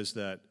 Corinthians says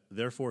that,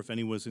 therefore, if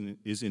anyone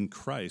is in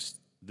Christ,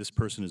 this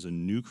person is a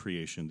new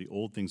creation. The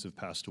old things have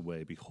passed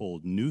away.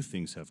 Behold, new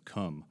things have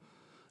come.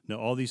 Now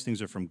all these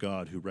things are from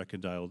God, who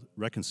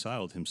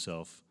reconciled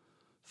himself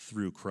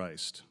through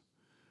Christ.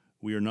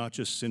 We are not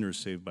just sinners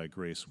saved by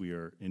grace. We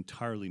are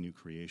entirely new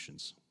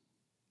creations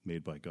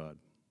made by God.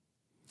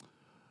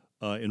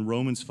 In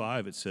Romans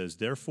 5, it says,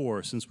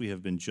 therefore, since we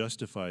have been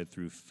justified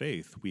through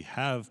faith, we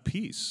have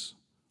peace,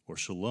 or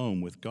shalom,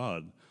 with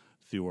God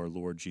through our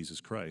Lord Jesus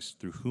Christ,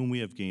 through whom we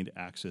have gained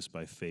access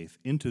by faith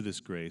into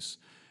this grace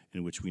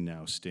in which we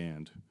now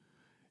stand.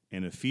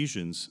 And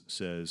Ephesians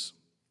says,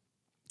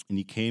 and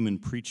he came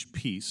and preached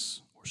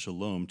peace, or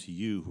shalom, to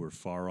you who are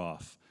far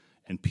off,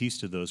 and peace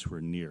to those who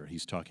are near.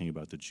 He's talking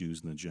about the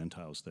Jews and the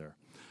Gentiles there.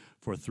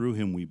 For through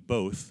him we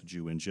both,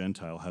 Jew and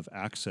Gentile, have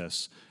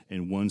access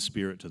in one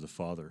spirit to the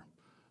Father.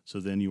 So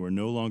then you are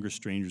no longer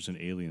strangers and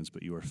aliens,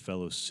 but you are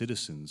fellow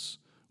citizens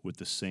with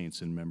the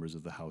saints and members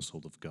of the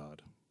household of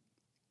God.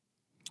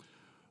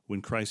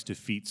 When Christ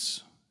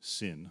defeats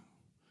sin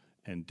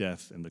and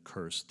death and the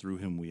curse, through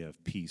him we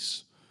have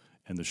peace,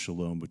 and the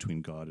shalom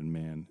between God and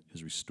man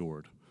is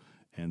restored,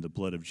 and the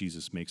blood of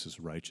Jesus makes us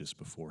righteous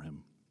before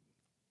him.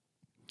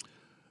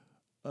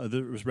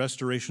 The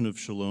restoration of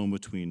shalom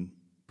between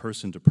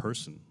person to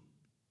person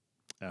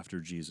after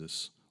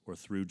Jesus or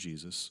through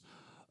Jesus,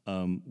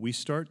 we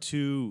start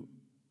to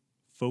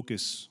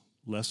focus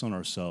less on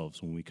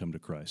ourselves when we come to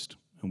Christ,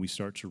 and we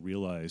start to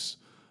realize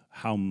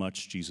how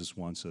much Jesus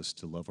wants us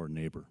to love our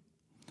neighbor.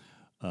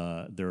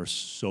 There are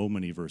so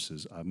many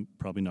verses. I'm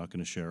probably not going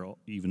to share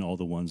even all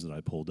the ones that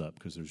I pulled up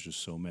because there's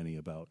just so many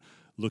about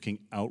looking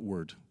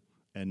outward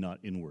and not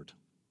inward,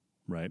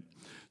 right?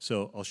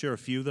 So I'll share a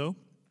few, though.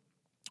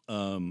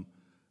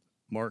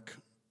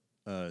 Mark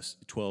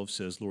 12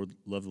 says, "Lord,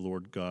 love the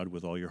Lord God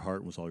with all your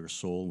heart, with all your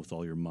soul, with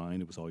all your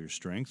mind, and with all your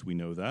strength." We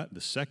know that.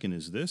 The second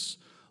is this: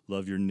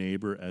 love your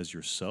neighbor as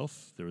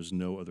yourself. There is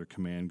no other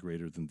command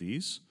greater than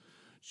these.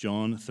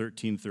 John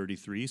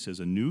 13:33 says,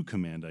 "A new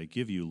command I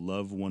give you,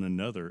 love one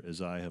another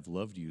as I have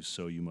loved you,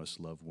 so you must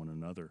love one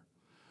another."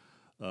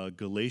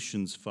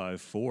 Galatians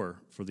 5:4,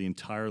 "For the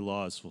entire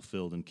law is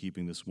fulfilled in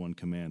keeping this one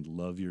command,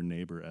 love your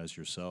neighbor as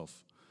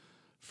yourself."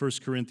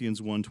 1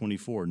 Corinthians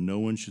 1:24, "No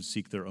one should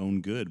seek their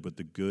own good, but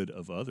the good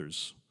of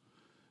others."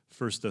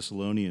 1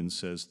 Thessalonians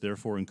says,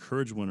 "Therefore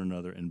encourage one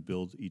another and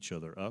build each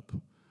other up."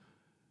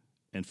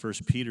 And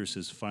 1 Peter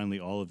says, "Finally,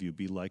 all of you,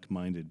 be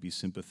like-minded, be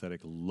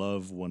sympathetic,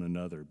 love one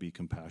another, be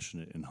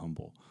compassionate and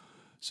humble."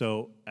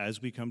 So as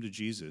we come to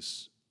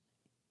Jesus,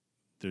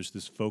 there's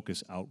this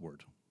focus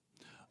outward,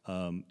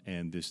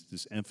 and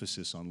this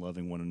emphasis on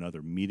loving one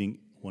another, meeting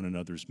one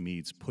another's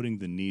needs, putting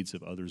the needs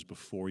of others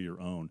before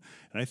your own.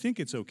 And I think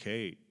it's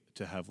okay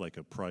to have like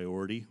a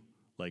priority,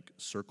 like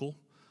circle.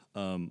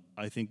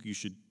 I think you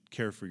should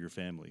care for your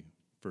family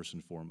first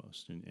and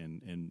foremost,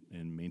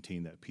 and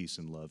maintain that peace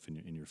and love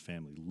in your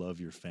family. Love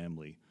your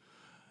family.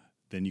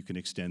 Then you can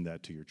extend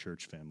that to your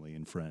church family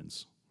and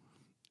friends.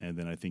 And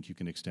then I think you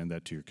can extend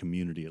that to your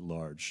community at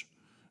large.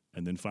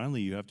 And then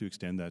finally, you have to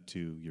extend that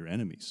to your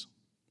enemies,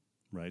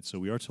 right? So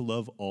we are to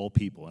love all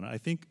people. And I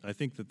think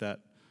that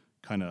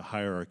kind of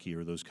hierarchy,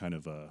 or those kind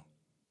of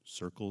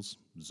circles,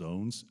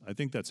 zones, I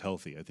think that's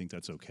healthy. I think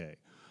that's okay.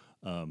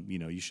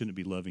 You shouldn't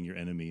be loving your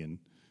enemy and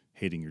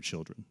hating your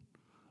children.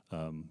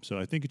 So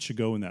I think it should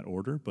go in that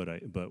order,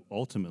 but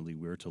ultimately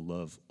we're to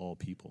love all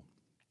people.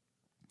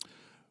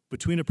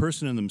 Between a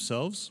person and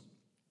themselves,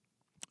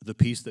 the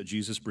peace that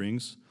Jesus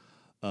brings,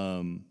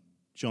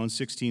 John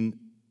 16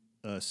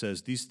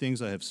 says, "These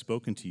things I have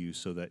spoken to you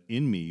so that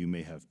in me you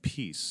may have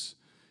peace.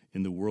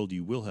 In the world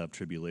you will have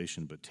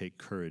tribulation, but take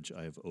courage,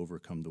 I have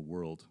overcome the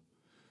world."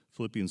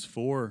 Philippians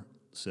 4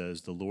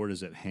 says, "The Lord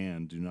is at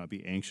hand. Do not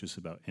be anxious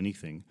about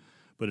anything,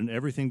 but in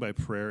everything by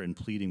prayer and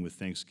pleading with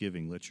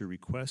thanksgiving, let your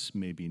requests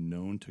may be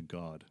known to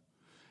God.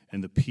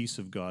 And the peace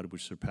of God,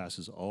 which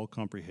surpasses all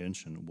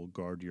comprehension, will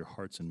guard your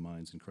hearts and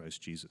minds in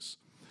Christ Jesus."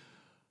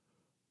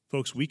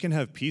 Folks, we can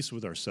have peace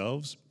with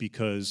ourselves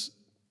because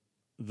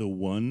the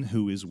one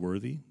who is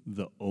worthy,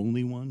 the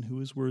only one who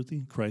is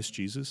worthy, Christ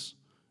Jesus,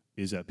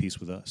 is at peace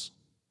with us,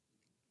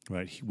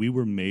 right? We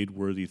were made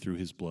worthy through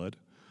his blood,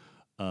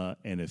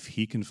 and if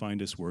he can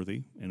find us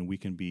worthy, and we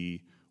can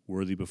be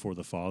worthy before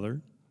the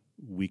Father,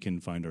 we can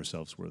find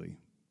ourselves worthy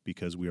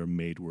because we are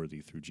made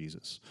worthy through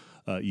Jesus.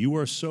 You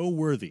are so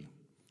worthy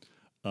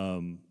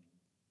through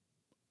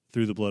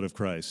the blood of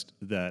Christ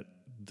that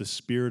the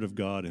Spirit of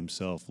God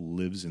himself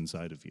lives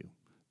inside of you.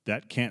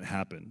 That can't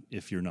happen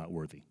if you're not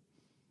worthy,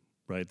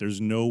 right?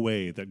 There's no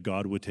way that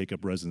God would take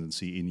up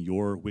residency in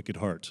your wicked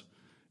heart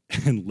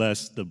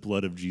unless the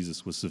blood of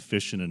Jesus was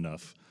sufficient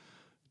enough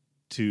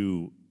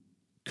to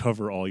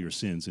cover all your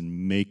sins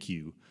and make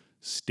you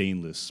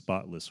stainless,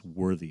 spotless,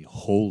 worthy,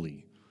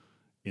 holy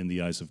in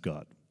the eyes of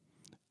God.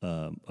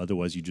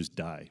 Otherwise, you just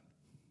die,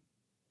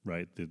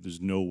 right?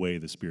 There's no way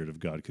the Spirit of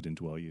God could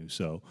indwell you.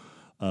 So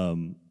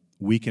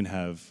we can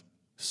have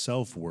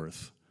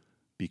self-worth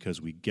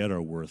because we get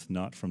our worth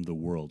not from the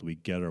world. We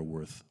get our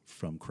worth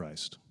from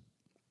Christ,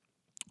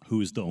 who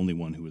is the only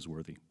one who is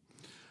worthy.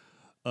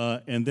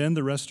 And then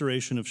the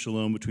restoration of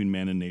shalom between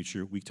man and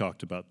nature. We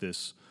talked about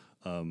this.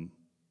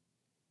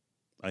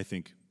 I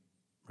think,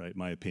 right,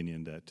 my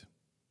opinion that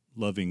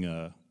loving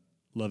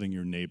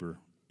your neighbor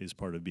is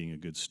part of being a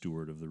good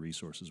steward of the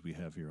resources we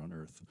have here on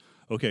earth.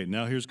 Okay,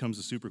 now here comes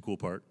the super cool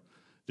part.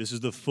 This is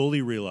the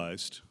fully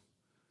realized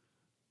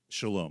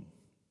shalom,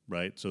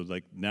 right? So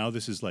like now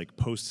this is like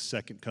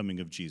post-second coming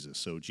of Jesus.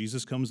 So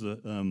Jesus comes,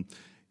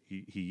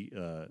 he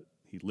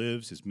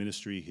lives, his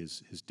ministry,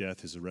 his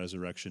death, his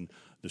resurrection.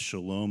 The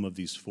shalom of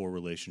these four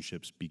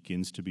relationships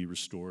begins to be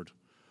restored.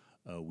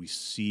 We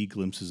see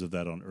glimpses of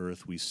that on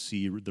earth. We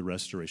see the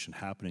restoration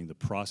happening. The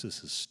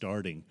process is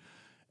starting.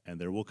 And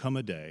there will come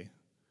a day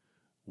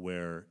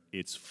where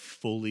it's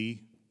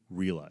fully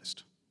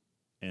realized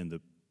and the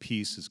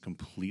peace is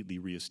completely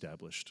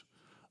reestablished.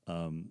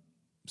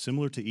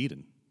 Similar to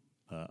Eden,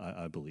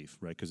 I believe,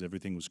 right? Because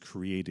everything was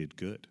created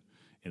good,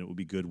 and it will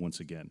be good once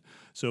again.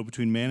 So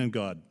between man and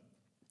God,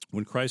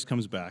 when Christ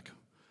comes back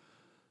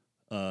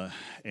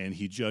and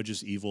he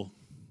judges evil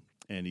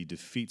and he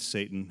defeats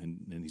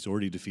Satan, and he's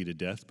already defeated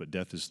death, but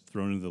death is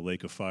thrown into the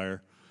lake of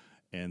fire,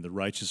 and the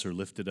righteous are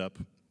lifted up,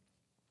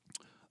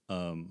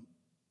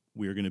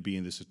 we are going to be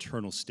in this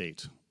eternal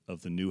state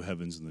of the new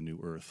heavens and the new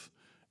earth,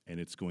 and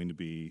it's going to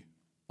be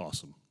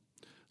awesome.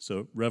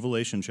 So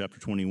Revelation chapter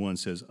 21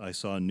 says, "I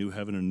saw a new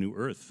heaven and a new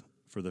earth,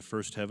 for the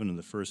first heaven and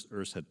the first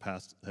earth had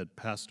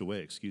passed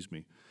away,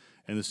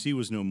 and the sea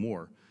was no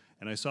more.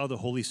 And I saw the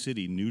holy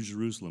city, New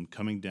Jerusalem,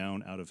 coming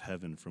down out of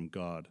heaven from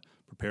God,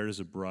 prepared as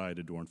a bride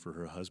adorned for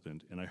her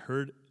husband. And I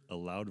heard a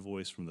loud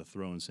voice from the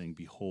throne saying,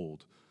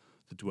 Behold,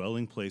 the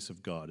dwelling place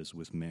of God is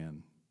with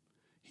man.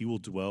 He will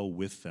dwell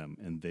with them,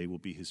 and they will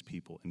be his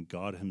people. And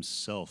God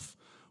himself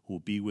will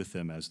be with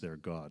them as their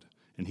God.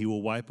 And he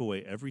will wipe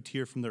away every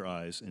tear from their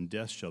eyes, and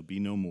death shall be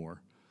no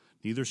more.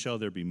 Neither shall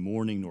there be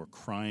mourning, nor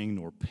crying,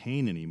 nor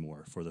pain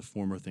anymore, for the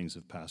former things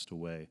have passed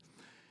away.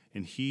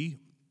 And he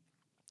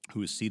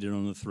who is seated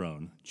on the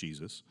throne,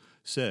 Jesus,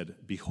 said,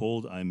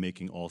 Behold, I am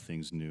making all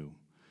things new.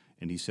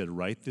 And he said,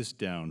 Write this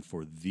down,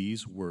 for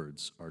these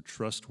words are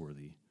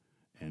trustworthy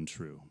and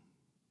true.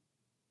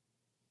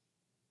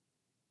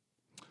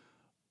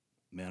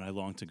 Man, I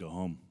long to go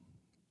home.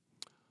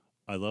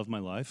 I love my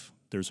life.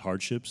 There's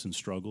hardships and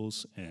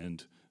struggles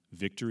and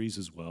victories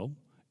as well.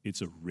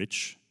 It's a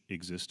rich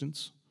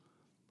existence.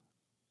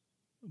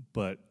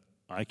 But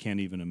I can't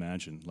even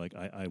imagine. Like,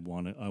 I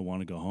want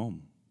to go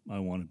home. I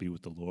want to be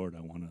with the Lord.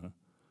 I want to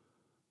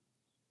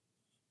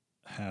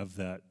have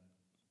that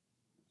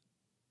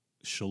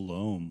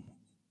shalom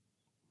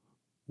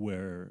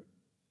where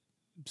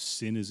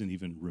sin isn't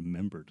even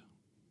remembered.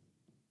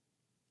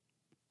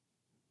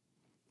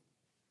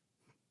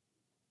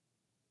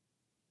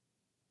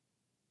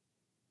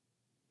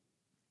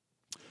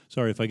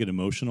 Sorry if I get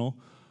emotional.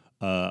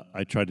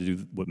 I try to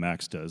do what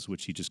Max does,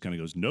 which he just kind of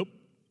goes, nope.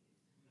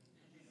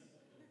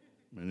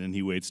 And then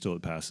he waits till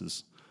it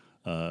passes.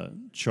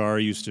 Char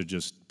used to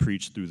just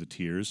preach through the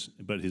tears,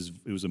 but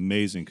it was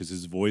amazing because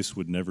his voice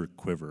would never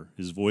quiver.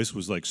 His voice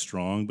was like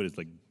strong, but it's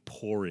like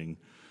pouring.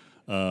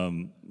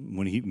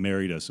 When he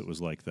married us, it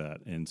was like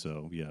that. And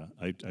so, yeah,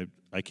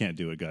 I can't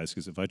do it, guys,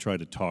 because if I try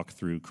to talk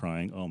through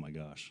crying, oh my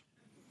gosh,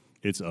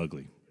 it's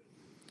ugly.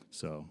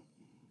 So,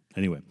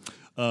 anyway,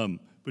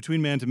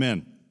 between man to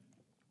man,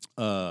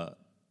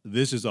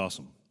 this is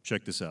awesome.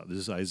 Check this out. This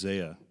is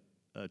Isaiah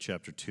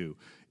chapter 2.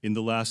 In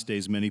the last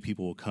days, many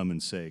people will come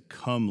and say,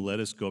 Come,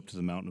 let us go up to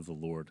the mountain of the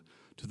Lord,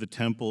 to the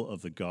temple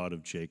of the God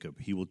of Jacob.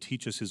 He will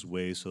teach us his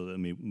ways so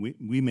that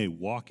we may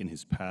walk in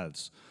his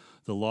paths.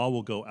 The law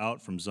will go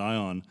out from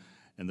Zion,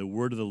 and the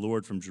word of the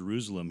Lord from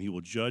Jerusalem. He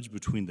will judge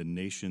between the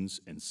nations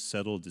and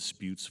settle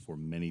disputes for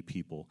many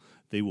people.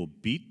 They will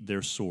beat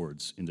their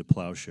swords into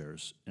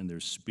plowshares and their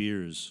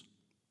spears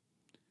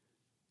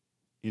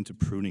into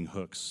pruning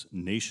hooks.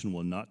 Nation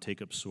will not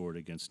take up sword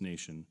against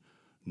nation,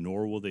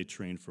 nor will they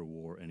train for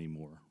war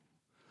anymore.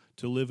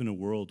 To live in a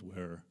world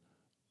where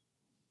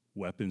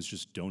weapons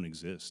just don't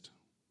exist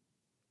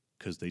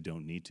because they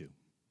don't need to.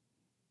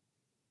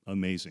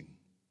 Amazing,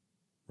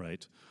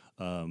 right?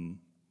 The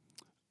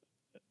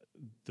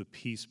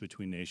peace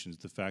between nations,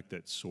 the fact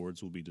that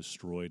swords will be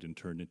destroyed and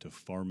turned into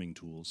farming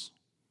tools.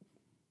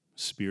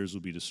 Spears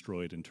will be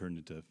destroyed and turned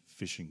into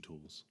fishing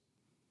tools.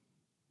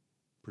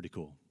 Pretty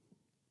cool.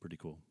 Pretty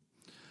cool.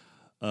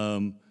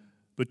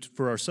 But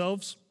for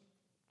ourselves,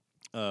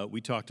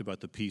 we talked about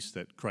the peace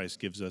that Christ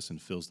gives us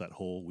and fills that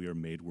hole. We are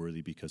made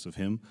worthy because of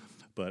him.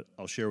 But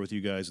I'll share with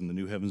you guys, in the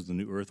new heavens, the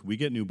new earth, we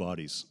get new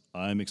bodies.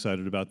 I'm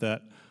excited about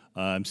that.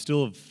 I'm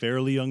still a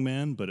fairly young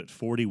man, but at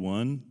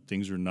 41,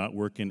 things are not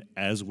working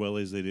as well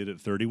as they did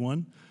at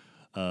 31.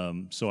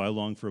 So I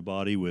long for a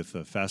body with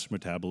a faster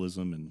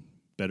metabolism and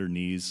better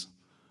knees.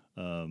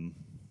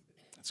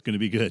 It's going to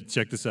be good.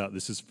 Check this out.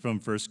 This is from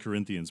 1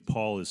 Corinthians.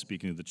 Paul is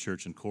speaking to the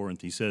church in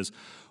Corinth. He says,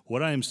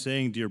 What I am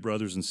saying, dear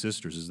brothers and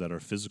sisters, is that our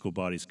physical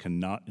bodies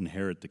cannot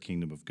inherit the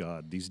kingdom of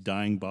God. These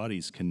dying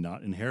bodies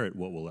cannot inherit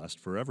what will last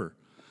forever.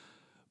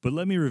 But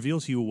let me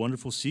reveal to you a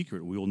wonderful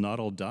secret. We will not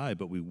all die,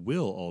 but we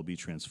will all be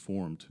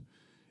transformed.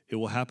 It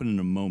will happen in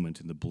a moment,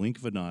 in the blink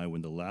of an eye,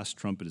 when the last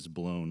trumpet is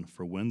blown.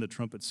 For when the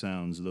trumpet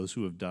sounds, those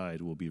who have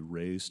died will be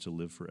raised to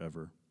live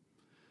forever.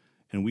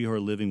 And we who are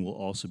living will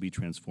also be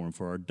transformed,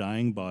 for our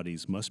dying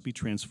bodies must be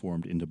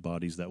transformed into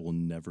bodies that will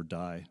never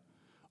die.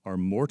 Our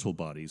mortal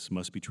bodies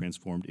must be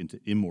transformed into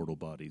immortal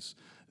bodies.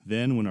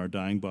 Then, when our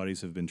dying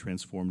bodies have been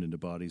transformed into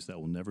bodies that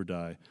will never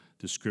die,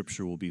 the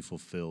scripture will be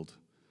fulfilled.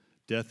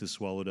 Death is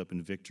swallowed up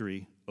in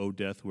victory. O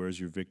death, where is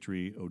your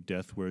victory? O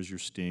death, where is your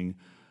sting?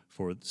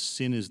 For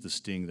sin is the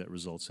sting that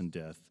results in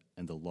death,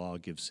 and the law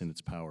gives sin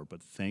its power.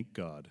 But thank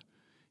God,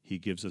 he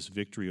gives us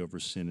victory over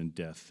sin and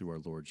death through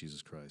our Lord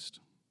Jesus Christ.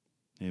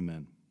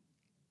 Amen.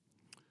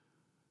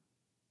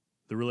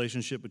 The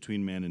relationship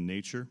between man and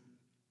nature.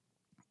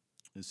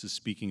 This is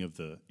speaking of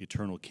the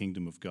eternal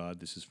kingdom of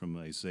God. This is from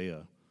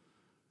Isaiah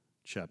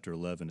chapter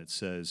 11. It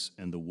says,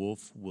 And the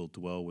wolf will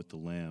dwell with the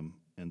lamb,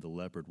 and the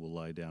leopard will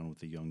lie down with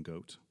the young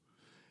goat.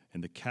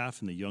 And the calf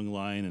and the young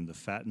lion and the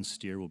fattened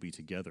steer will be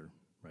together.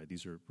 Right?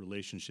 These are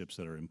relationships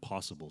that are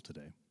impossible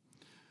today.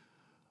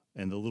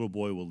 And the little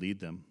boy will lead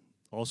them.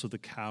 Also the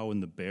cow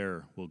and the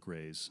bear will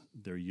graze.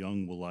 Their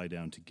young will lie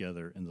down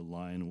together, and the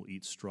lion will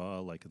eat straw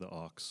like the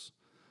ox.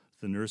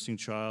 The nursing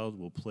child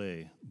will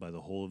play by the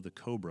hole of the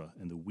cobra,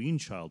 and the weaned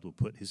child will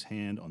put his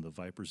hand on the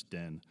viper's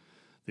den.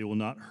 They will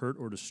not hurt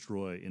or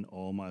destroy in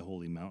all my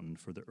holy mountain,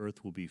 for the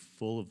earth will be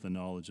full of the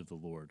knowledge of the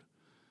Lord,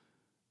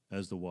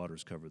 as the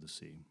waters cover the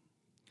sea.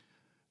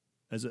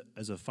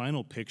 As a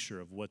final picture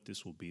of what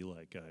this will be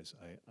like, guys,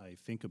 I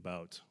think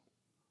about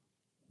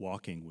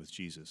walking with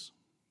Jesus.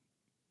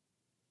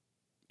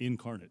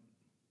 incarnate.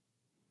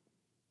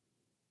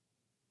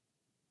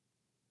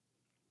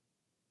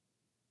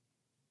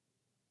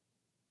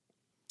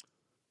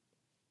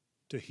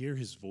 To hear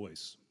his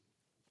voice,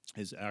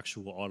 his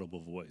actual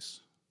audible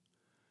voice,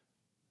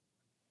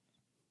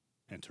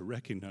 and to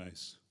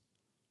recognize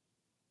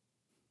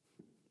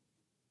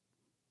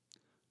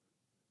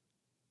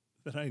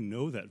that I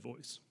know that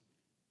voice.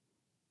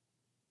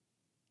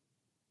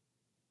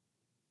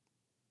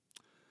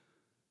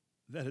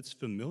 That it's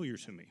familiar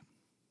to me.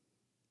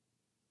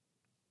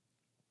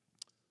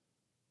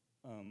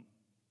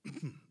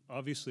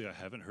 Obviously, I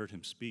haven't heard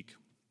him speak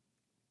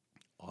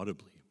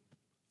audibly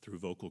through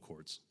vocal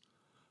cords.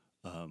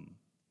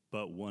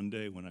 But one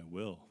day when I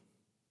will,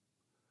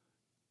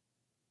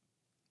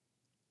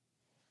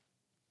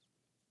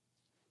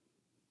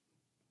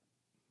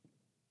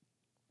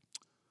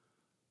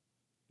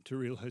 to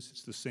realize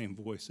it's the same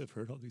voice I've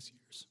heard all these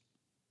years.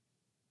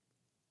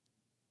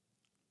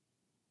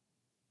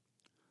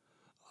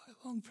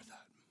 I long for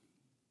that.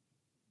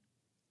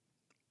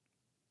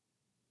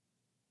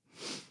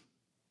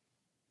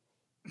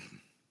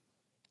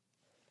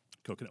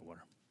 Coconut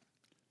water.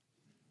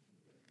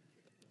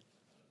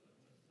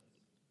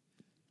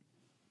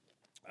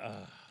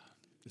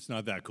 It's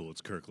not that cool.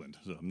 It's Kirkland,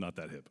 so I'm not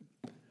that hip.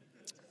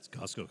 It's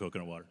Costco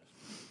coconut water.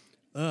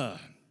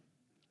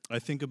 I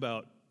think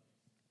about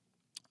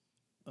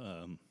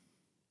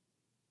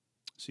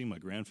seeing my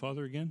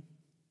grandfather again.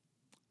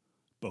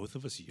 Both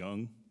of us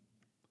young,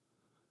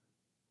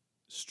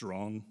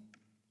 strong,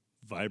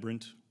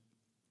 vibrant.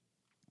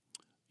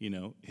 You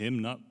know,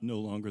 him no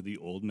longer the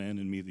old man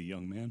and me the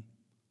young man.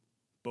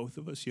 Both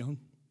of us young.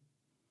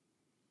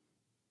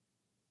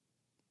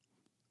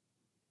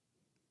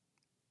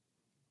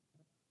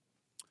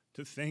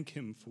 To thank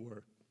him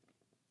for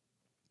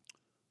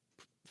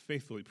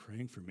faithfully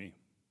praying for me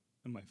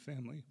and my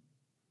family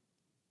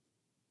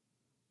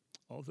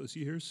all those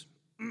years,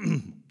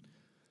 and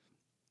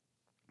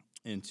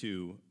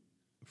to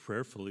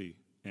prayerfully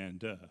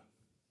and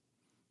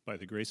by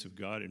the grace of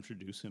God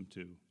introduce him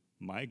to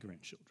my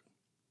grandchildren.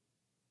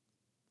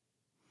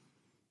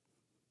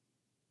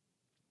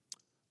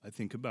 I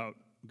think about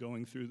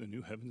going through the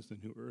new heavens, the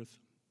new earth,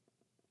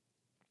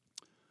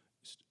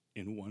 just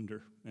in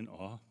wonder and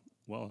awe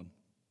while I'm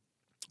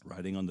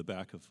riding on the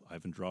back of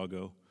Ivan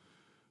Drago,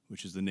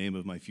 which is the name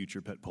of my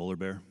future pet polar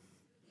bear.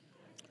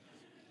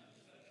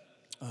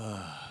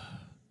 I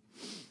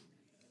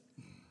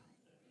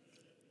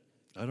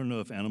don't know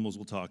if animals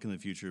will talk in the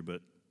future,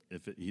 but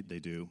if they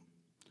do,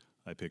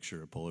 I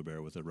picture a polar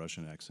bear with a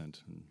Russian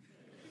accent and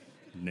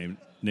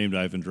named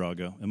Ivan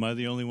Drago. Am I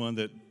the only one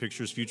that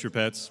pictures future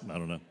pets? I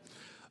don't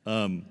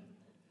know.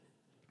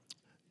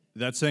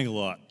 That's saying a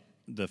lot,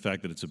 the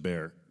fact that it's a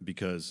bear,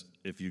 because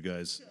if you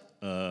guys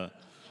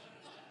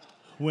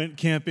went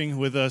camping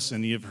with us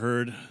and you've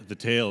heard the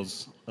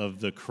tales of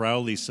the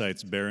Crowley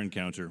Sites bear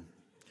encounter,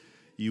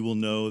 you will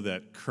know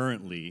that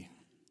currently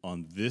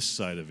on this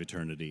side of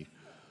eternity,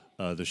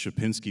 the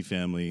Shapinsky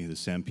family, the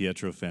San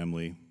Pietro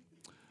family,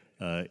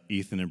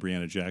 Ethan and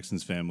Brianna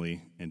Jackson's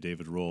family, and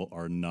David Roll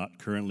are not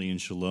currently in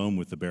shalom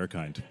with the bear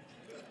kind.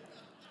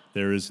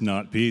 There is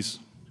not peace.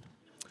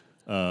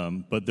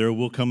 But there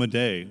will come a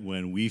day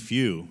when we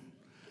few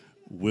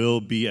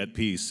will be at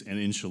peace and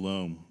in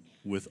shalom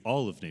with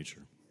all of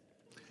nature,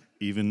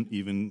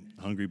 even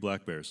hungry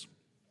black bears.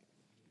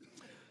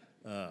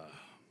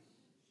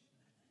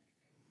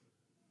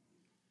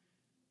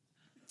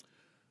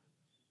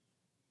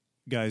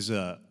 Guys,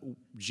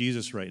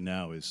 Jesus right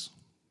now is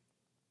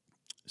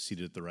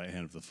seated at the right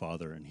hand of the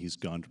Father, and he's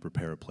gone to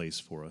prepare a place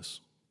for us.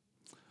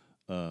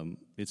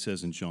 It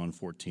says in John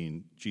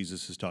 14,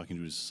 Jesus is talking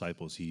to his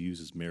disciples. He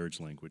uses marriage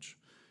language.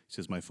 He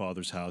says, "My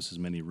Father's house has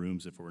many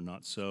rooms. If it were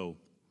not so,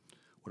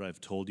 would I have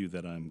told you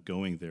that I'm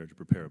going there to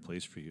prepare a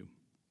place for you?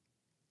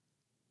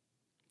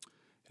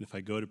 And if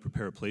I go to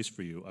prepare a place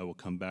for you, I will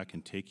come back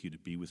and take you to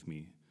be with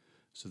me,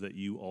 so that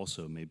you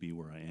also may be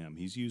where I am."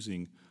 He's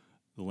using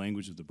the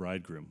language of the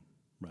bridegroom,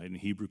 right? In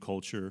Hebrew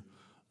culture,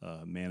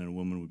 man and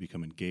woman would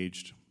become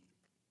engaged,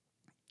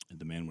 and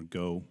the man would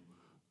go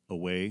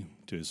away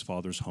to his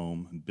father's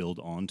home and build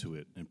onto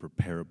it and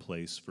prepare a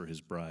place for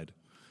his bride.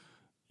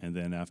 And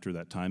then after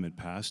that time had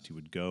passed, he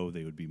would go,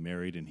 they would be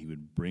married, and he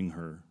would bring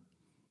her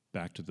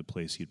back to the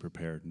place he had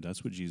prepared. And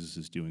that's what Jesus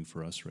is doing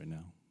for us right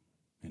now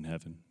in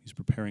heaven. He's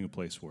preparing a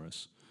place for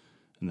us,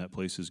 and that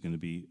place is going to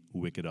be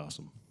wicked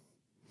awesome.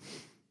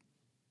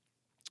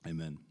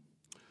 Amen.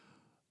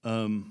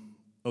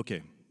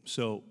 Okay,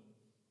 so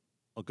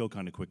I'll go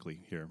kind of quickly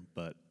here,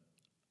 but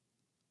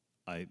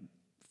I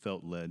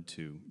felt led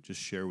to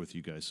just share with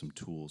you guys some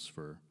tools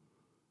for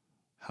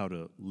how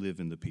to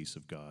live in the peace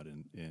of God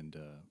and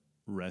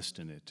rest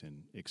in it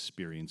and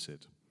experience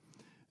it.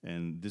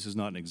 And this is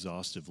not an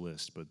exhaustive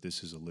list, but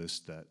this is a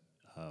list that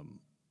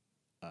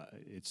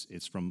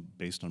it's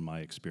based on my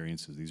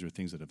experiences. These are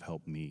things that have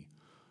helped me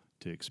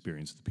to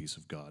experience the peace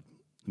of God.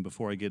 And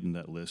before I get in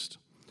that list,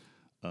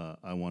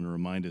 I want to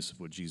remind us of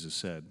what Jesus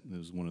said. It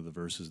was one of the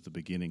verses at the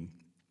beginning.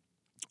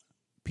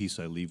 Peace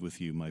I leave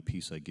with you, my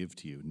peace I give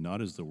to you.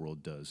 Not as the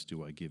world does,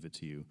 do I give it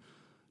to you.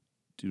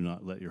 Do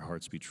not let your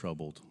hearts be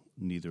troubled,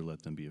 neither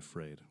let them be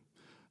afraid.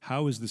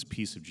 How is this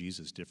peace of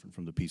Jesus different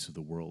from the peace of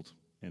the world?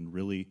 And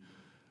really,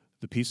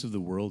 the peace of the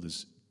world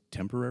is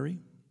temporary.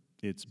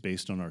 It's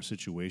based on our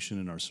situation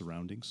and our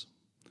surroundings.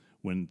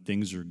 When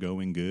things are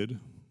going good,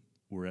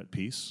 we're at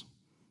peace.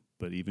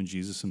 But even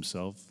Jesus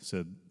himself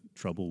said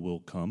trouble will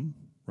come,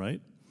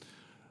 right?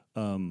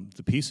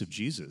 The peace of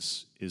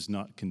Jesus is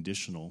not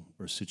conditional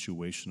or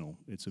situational.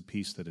 It's a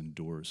peace that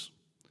endures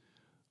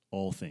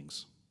all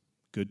things,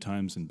 good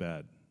times and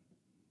bad,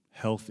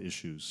 health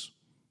issues,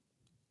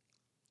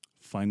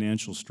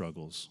 financial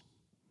struggles,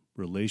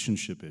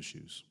 relationship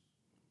issues,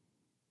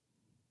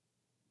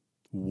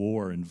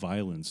 war and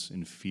violence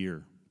and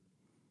fear.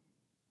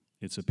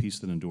 It's a peace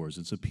that endures.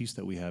 It's a peace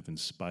that we have in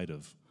spite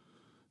of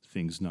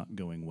things not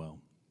going well.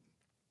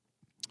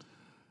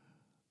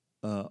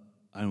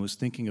 I was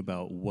thinking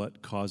about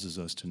what causes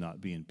us to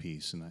not be in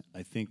peace, and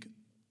I think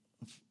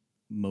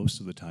most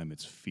of the time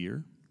it's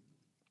fear.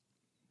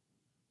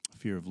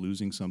 Fear of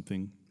losing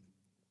something,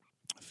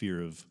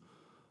 fear of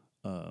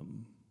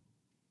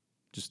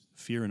just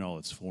fear in all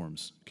its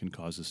forms can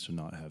cause us to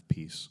not have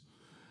peace.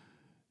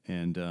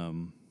 And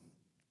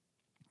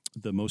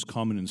the most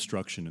common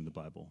instruction in the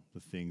Bible,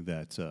 the thing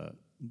that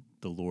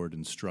the Lord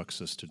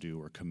instructs us to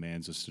do or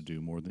commands us to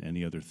do more than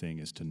any other thing,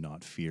 is to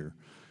not fear.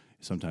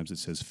 Sometimes it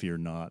says fear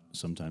not,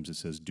 sometimes it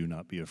says do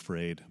not be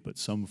afraid, but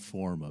some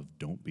form of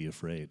don't be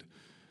afraid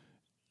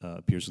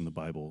appears in the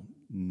Bible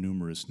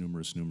numerous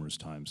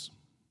times.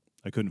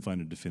 I couldn't find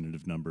a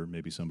definitive number.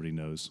 Maybe somebody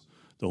knows.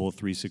 The whole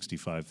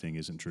 365 thing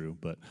isn't true,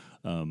 but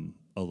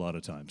a lot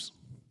of times.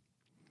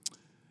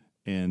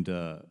 And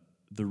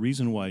the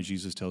reason why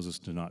Jesus tells us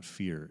to not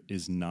fear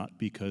is not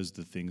because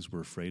the things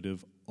we're afraid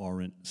of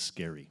aren't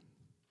scary.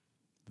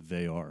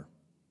 They are.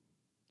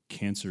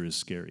 Cancer is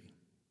scary.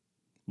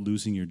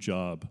 Losing your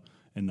job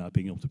and not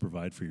being able to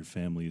provide for your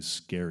family is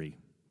scary.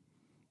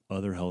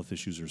 Other health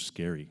issues are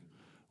scary.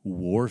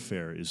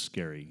 Warfare is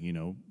scary.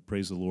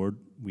 Praise the Lord,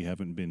 we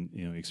haven't been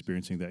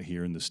experiencing that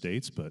here in the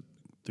States, but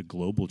the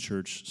global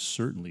church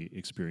certainly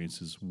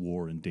experiences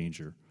war and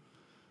danger.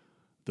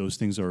 Those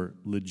things are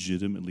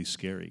legitimately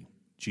scary.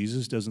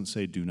 Jesus doesn't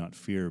say do not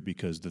fear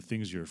because the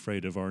things you're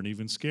afraid of aren't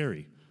even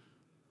scary,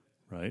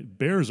 right?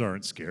 Bears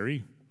aren't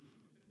scary.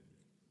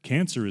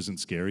 Cancer isn't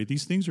scary.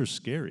 These things are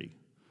scary.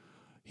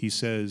 He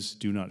says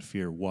do not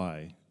fear.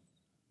 Why?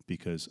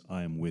 Because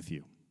I am with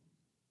you.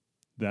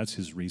 That's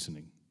his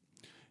reasoning.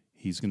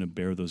 He's going to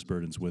bear those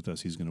burdens with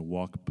us. He's going to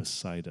walk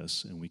beside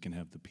us, and we can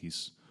have the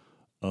peace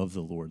of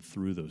the Lord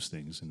through those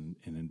things and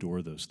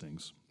endure those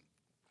things.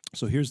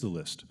 So here's the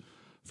list.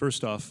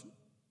 First off,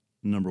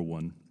 number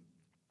one,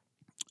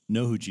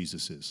 know who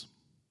Jesus is.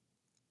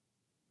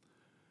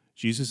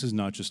 Jesus is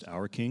not just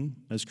our king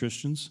as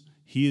Christians.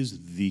 He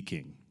is the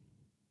king.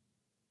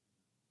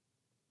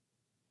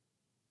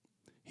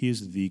 He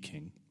is the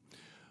king.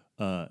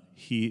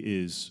 He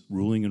is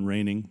ruling and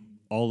reigning.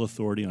 All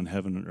authority on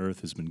heaven and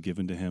earth has been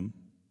given to him.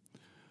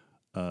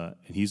 And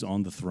he's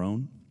on the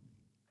throne.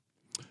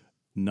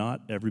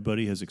 Not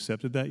everybody has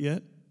accepted that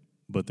yet,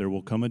 but there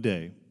will come a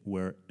day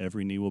where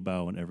every knee will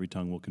bow and every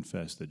tongue will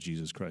confess that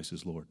Jesus Christ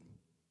is Lord.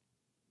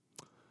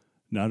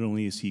 Not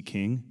only is he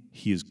king,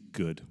 he is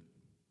good.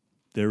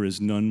 There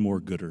is none more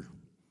gooder.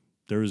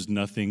 There is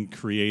nothing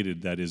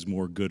created that is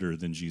more gooder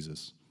than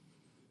Jesus.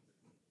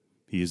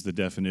 He is the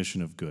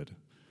definition of good.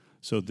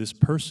 So this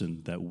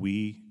person that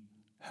we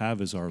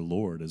have as our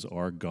Lord, as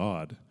our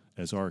God,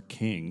 as our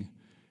king,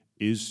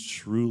 is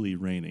truly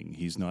reigning.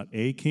 He's not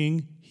a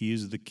king, he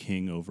is the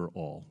king over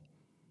all,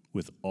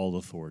 with all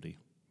authority,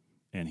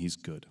 and he's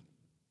good.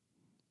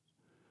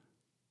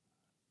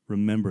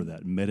 Remember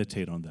that,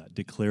 meditate on that,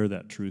 declare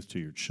that truth to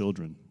your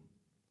children.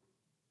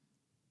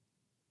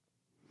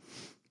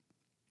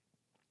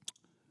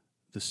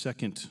 The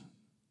second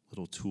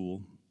little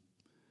tool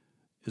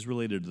is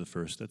related to the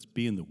first. That's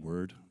be in the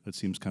Word. That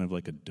seems kind of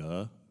like a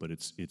duh, but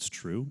it's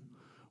true.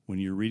 When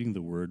you're reading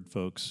the Word,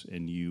 folks,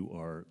 and you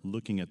are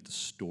looking at the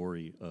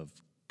story of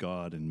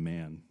God and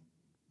man,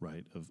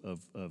 right,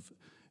 of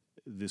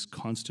this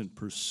constant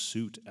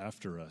pursuit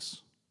after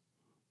us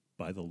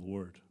by the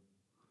Lord,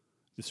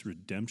 this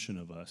redemption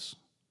of us,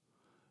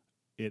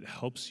 it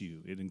helps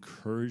you, it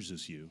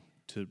encourages you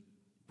to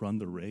run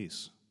the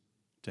race,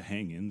 to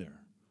hang in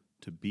there,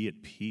 to be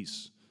at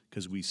peace,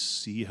 because we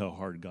see how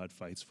hard God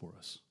fights for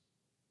us.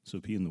 So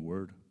be in the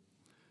Word.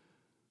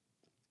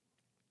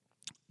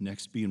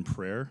 Next, be in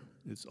prayer.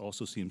 It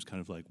also seems kind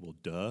of like, well,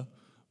 duh,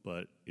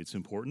 but it's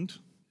important.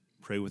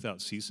 Pray without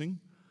ceasing.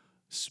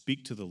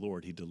 Speak to the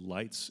Lord. He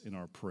delights in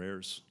our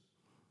prayers.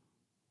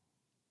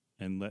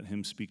 And let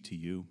him speak to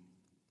you.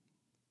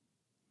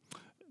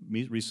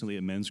 Recently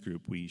at men's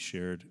group,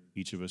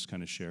 each of us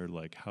kind of shared,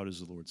 like, how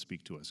does the Lord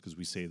speak to us? Because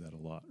we say that a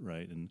lot,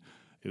 right? And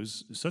it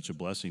was such a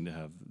blessing to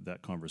have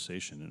that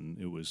conversation.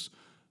 And it was,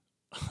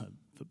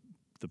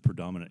 the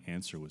predominant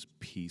answer was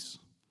peace.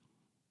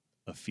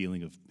 A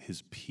feeling of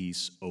his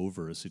peace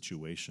over a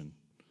situation.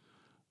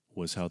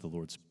 was how the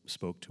Lord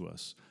spoke to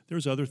us.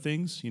 There's other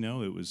things,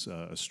 it was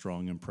a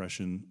strong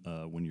impression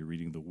when you're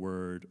reading the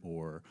Word,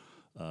 or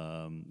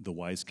the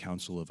wise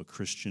counsel of a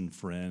Christian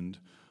friend,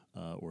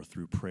 or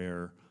through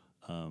prayer.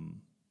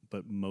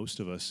 But most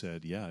of us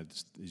said,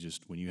 it's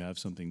just when you have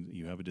something,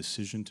 you have a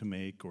decision to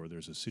make, or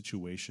there's a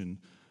situation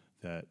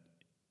that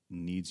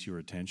needs your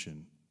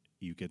attention,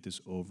 you get this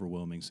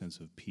overwhelming sense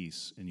of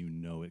peace, and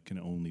it can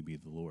only be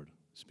the Lord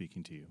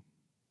speaking to you.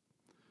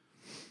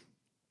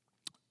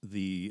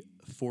 The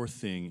fourth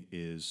thing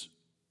is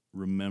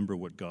remember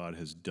what God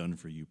has done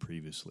for you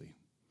previously.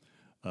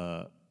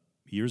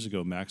 Years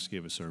ago, Max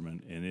gave a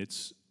sermon, and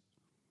it's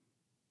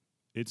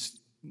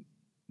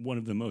one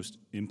of the most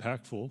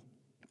impactful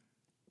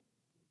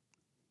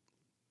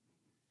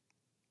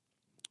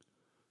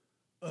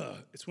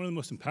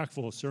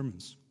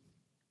sermons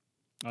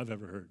I've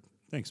ever heard.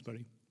 Thanks,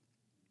 buddy.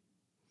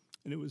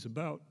 And it was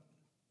about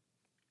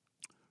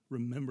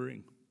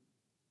remembering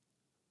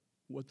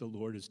what the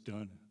Lord has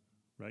done,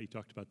 right? He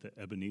talked about the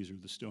Ebenezer,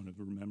 the stone of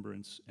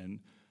remembrance, and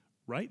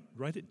write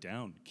it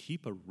down.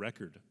 Keep a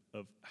record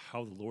of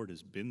how the Lord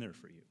has been there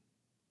for you.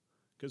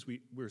 Because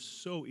we're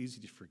so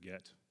easy to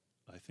forget.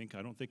 I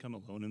don't think I'm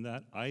alone in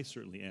that. I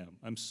certainly am.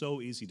 I'm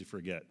so easy to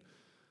forget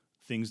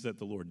things that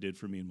the Lord did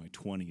for me in my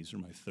 20s or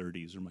my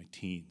 30s or my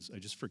teens. I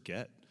just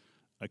forget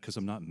because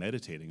I'm not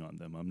meditating on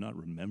them. I'm not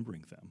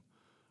remembering them.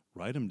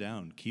 Write them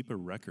down. Keep a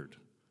record.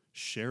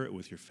 Share it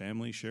with your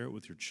family. Share it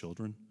with your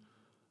children.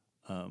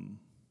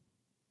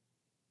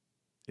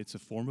 It's a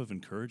form of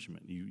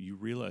encouragement. You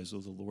realize,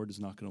 the Lord is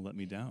not going to let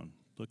me down.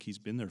 Look, he's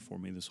been there for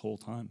me this whole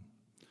time.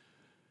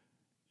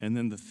 And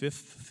then the fifth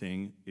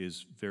thing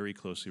is very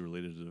closely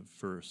related to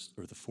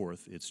the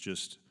fourth. It's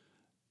just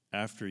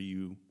after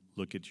you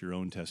look at your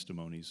own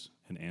testimonies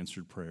and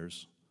answered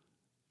prayers,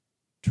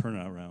 turn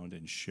around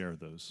and share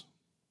those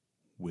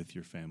with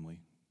your family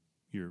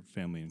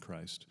in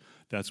Christ.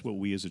 That's what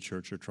we as a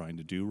church are trying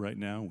to do right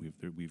now.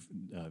 You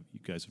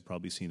guys have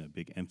probably seen a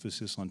big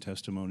emphasis on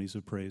testimonies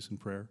of praise and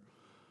prayer,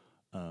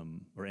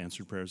 or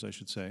answered prayers, I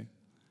should say.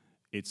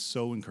 It's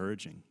so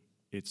encouraging.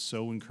 It's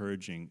so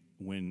encouraging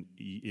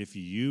if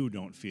you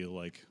don't feel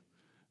like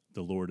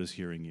the Lord is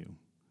hearing you,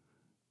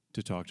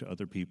 to talk to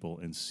other people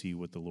and see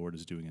what the Lord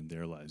is doing in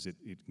their lives. It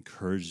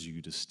encourages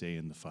you to stay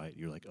in the fight.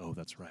 You're like, oh,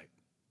 that's right.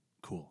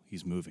 Cool.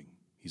 He's moving.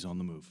 He's on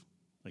the move.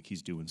 Like,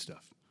 he's doing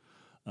stuff.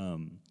 I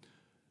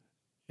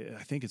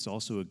think it's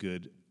also a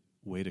good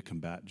way to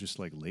combat just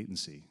like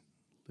latency.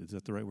 Is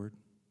that the right word?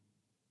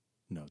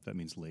 No, that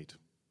means late.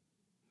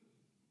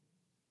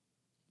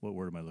 What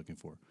word am I looking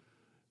for?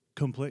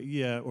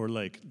 Or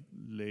like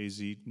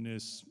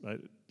laziness,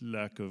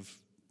 lack of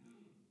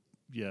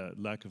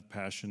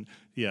passion.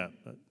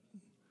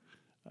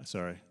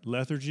 Sorry,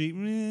 lethargy.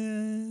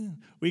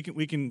 We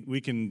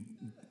can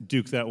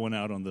duke that one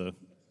out on the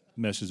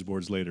message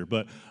boards later.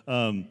 But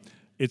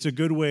it's a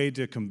good way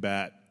to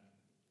combat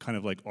kind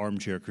of like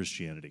armchair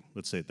Christianity.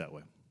 Let's say it that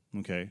way.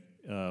 Okay,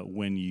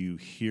 when you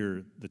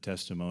hear the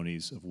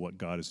testimonies of what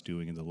God is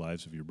doing in the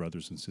lives of your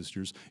brothers and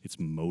sisters, it's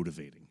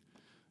motivating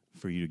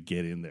for you to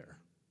get in there.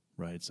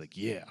 Right? It's like,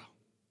 I'm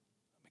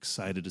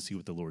excited to see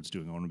what the Lord's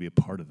doing. I want to be a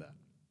part of that.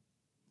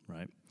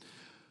 Right?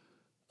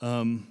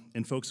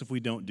 And folks, if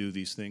we don't do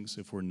these things,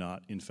 if we're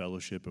not in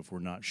fellowship, if we're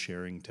not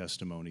sharing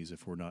testimonies,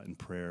 if we're not in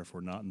prayer, if we're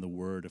not in the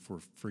Word, if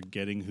we're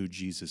forgetting who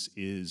Jesus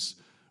is,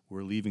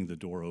 we're leaving the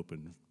door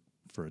open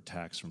for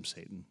attacks from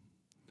Satan.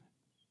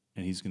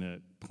 And he's going to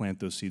plant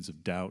those seeds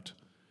of doubt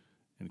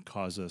and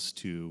cause us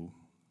to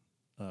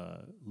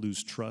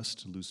lose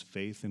trust, lose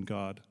faith in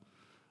God.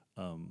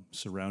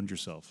 Surround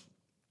yourself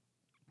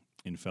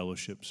in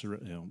fellowship,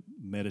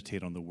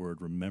 meditate on the Word,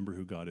 remember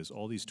who God is,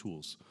 all these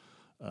tools.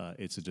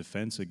 It's a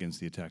defense against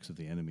the attacks of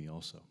the enemy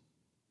also.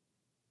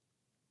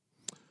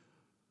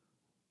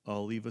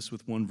 I'll leave us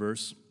with one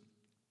verse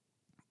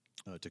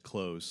to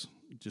close,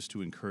 just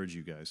to encourage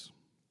you guys.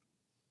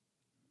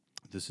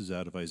 This is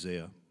out of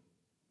Isaiah,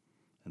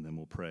 and then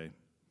we'll pray.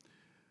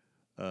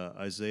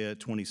 Isaiah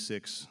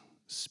 26,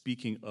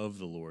 speaking of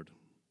the Lord,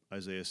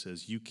 Isaiah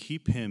says, "You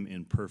keep him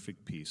in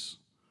perfect peace,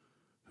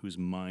 whose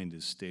mind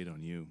is stayed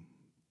on you,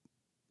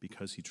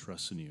 because he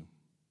trusts in you.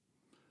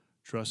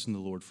 Trust in the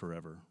Lord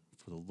forever,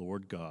 for the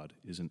Lord God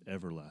is an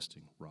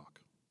everlasting rock."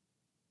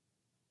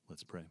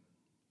 Let's pray.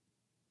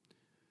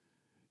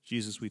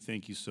 Jesus, we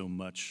thank you so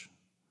much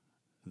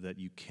that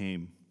you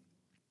came,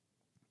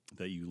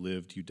 that you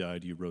lived, you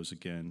died, you rose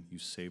again, you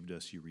saved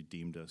us, you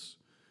redeemed us.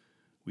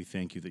 We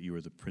thank you that you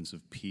are the Prince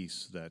of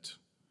Peace, that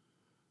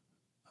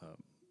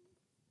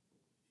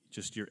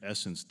just your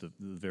essence, the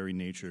very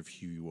nature of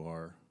who you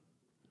are,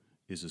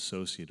 is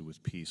associated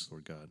with peace,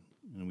 Lord God.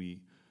 And we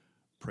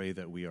pray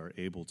that we are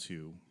able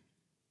to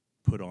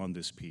put on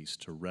this peace,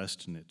 to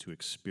rest in it, to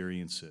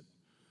experience it,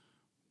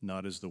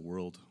 not as the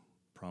world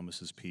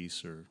promises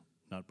peace, or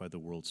not by the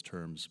world's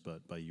terms,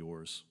 but by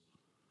yours,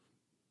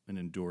 an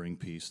enduring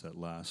peace that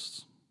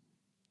lasts.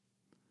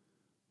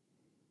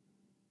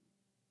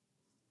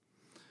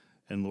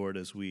 And Lord,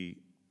 as we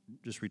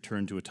just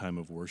return to a time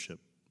of worship,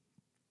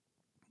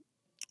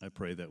 I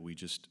pray that we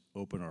just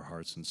open our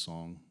hearts in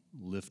song,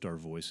 lift our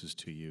voices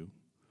to you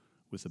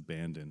with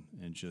abandon,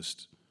 and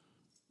just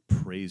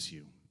praise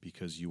you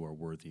because you are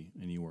worthy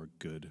and you are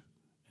good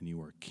and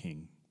you are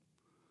King.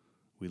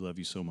 We love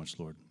you so much,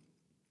 Lord.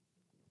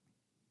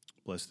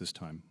 Bless this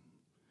time.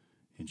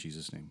 In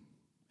Jesus' name,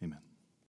 amen.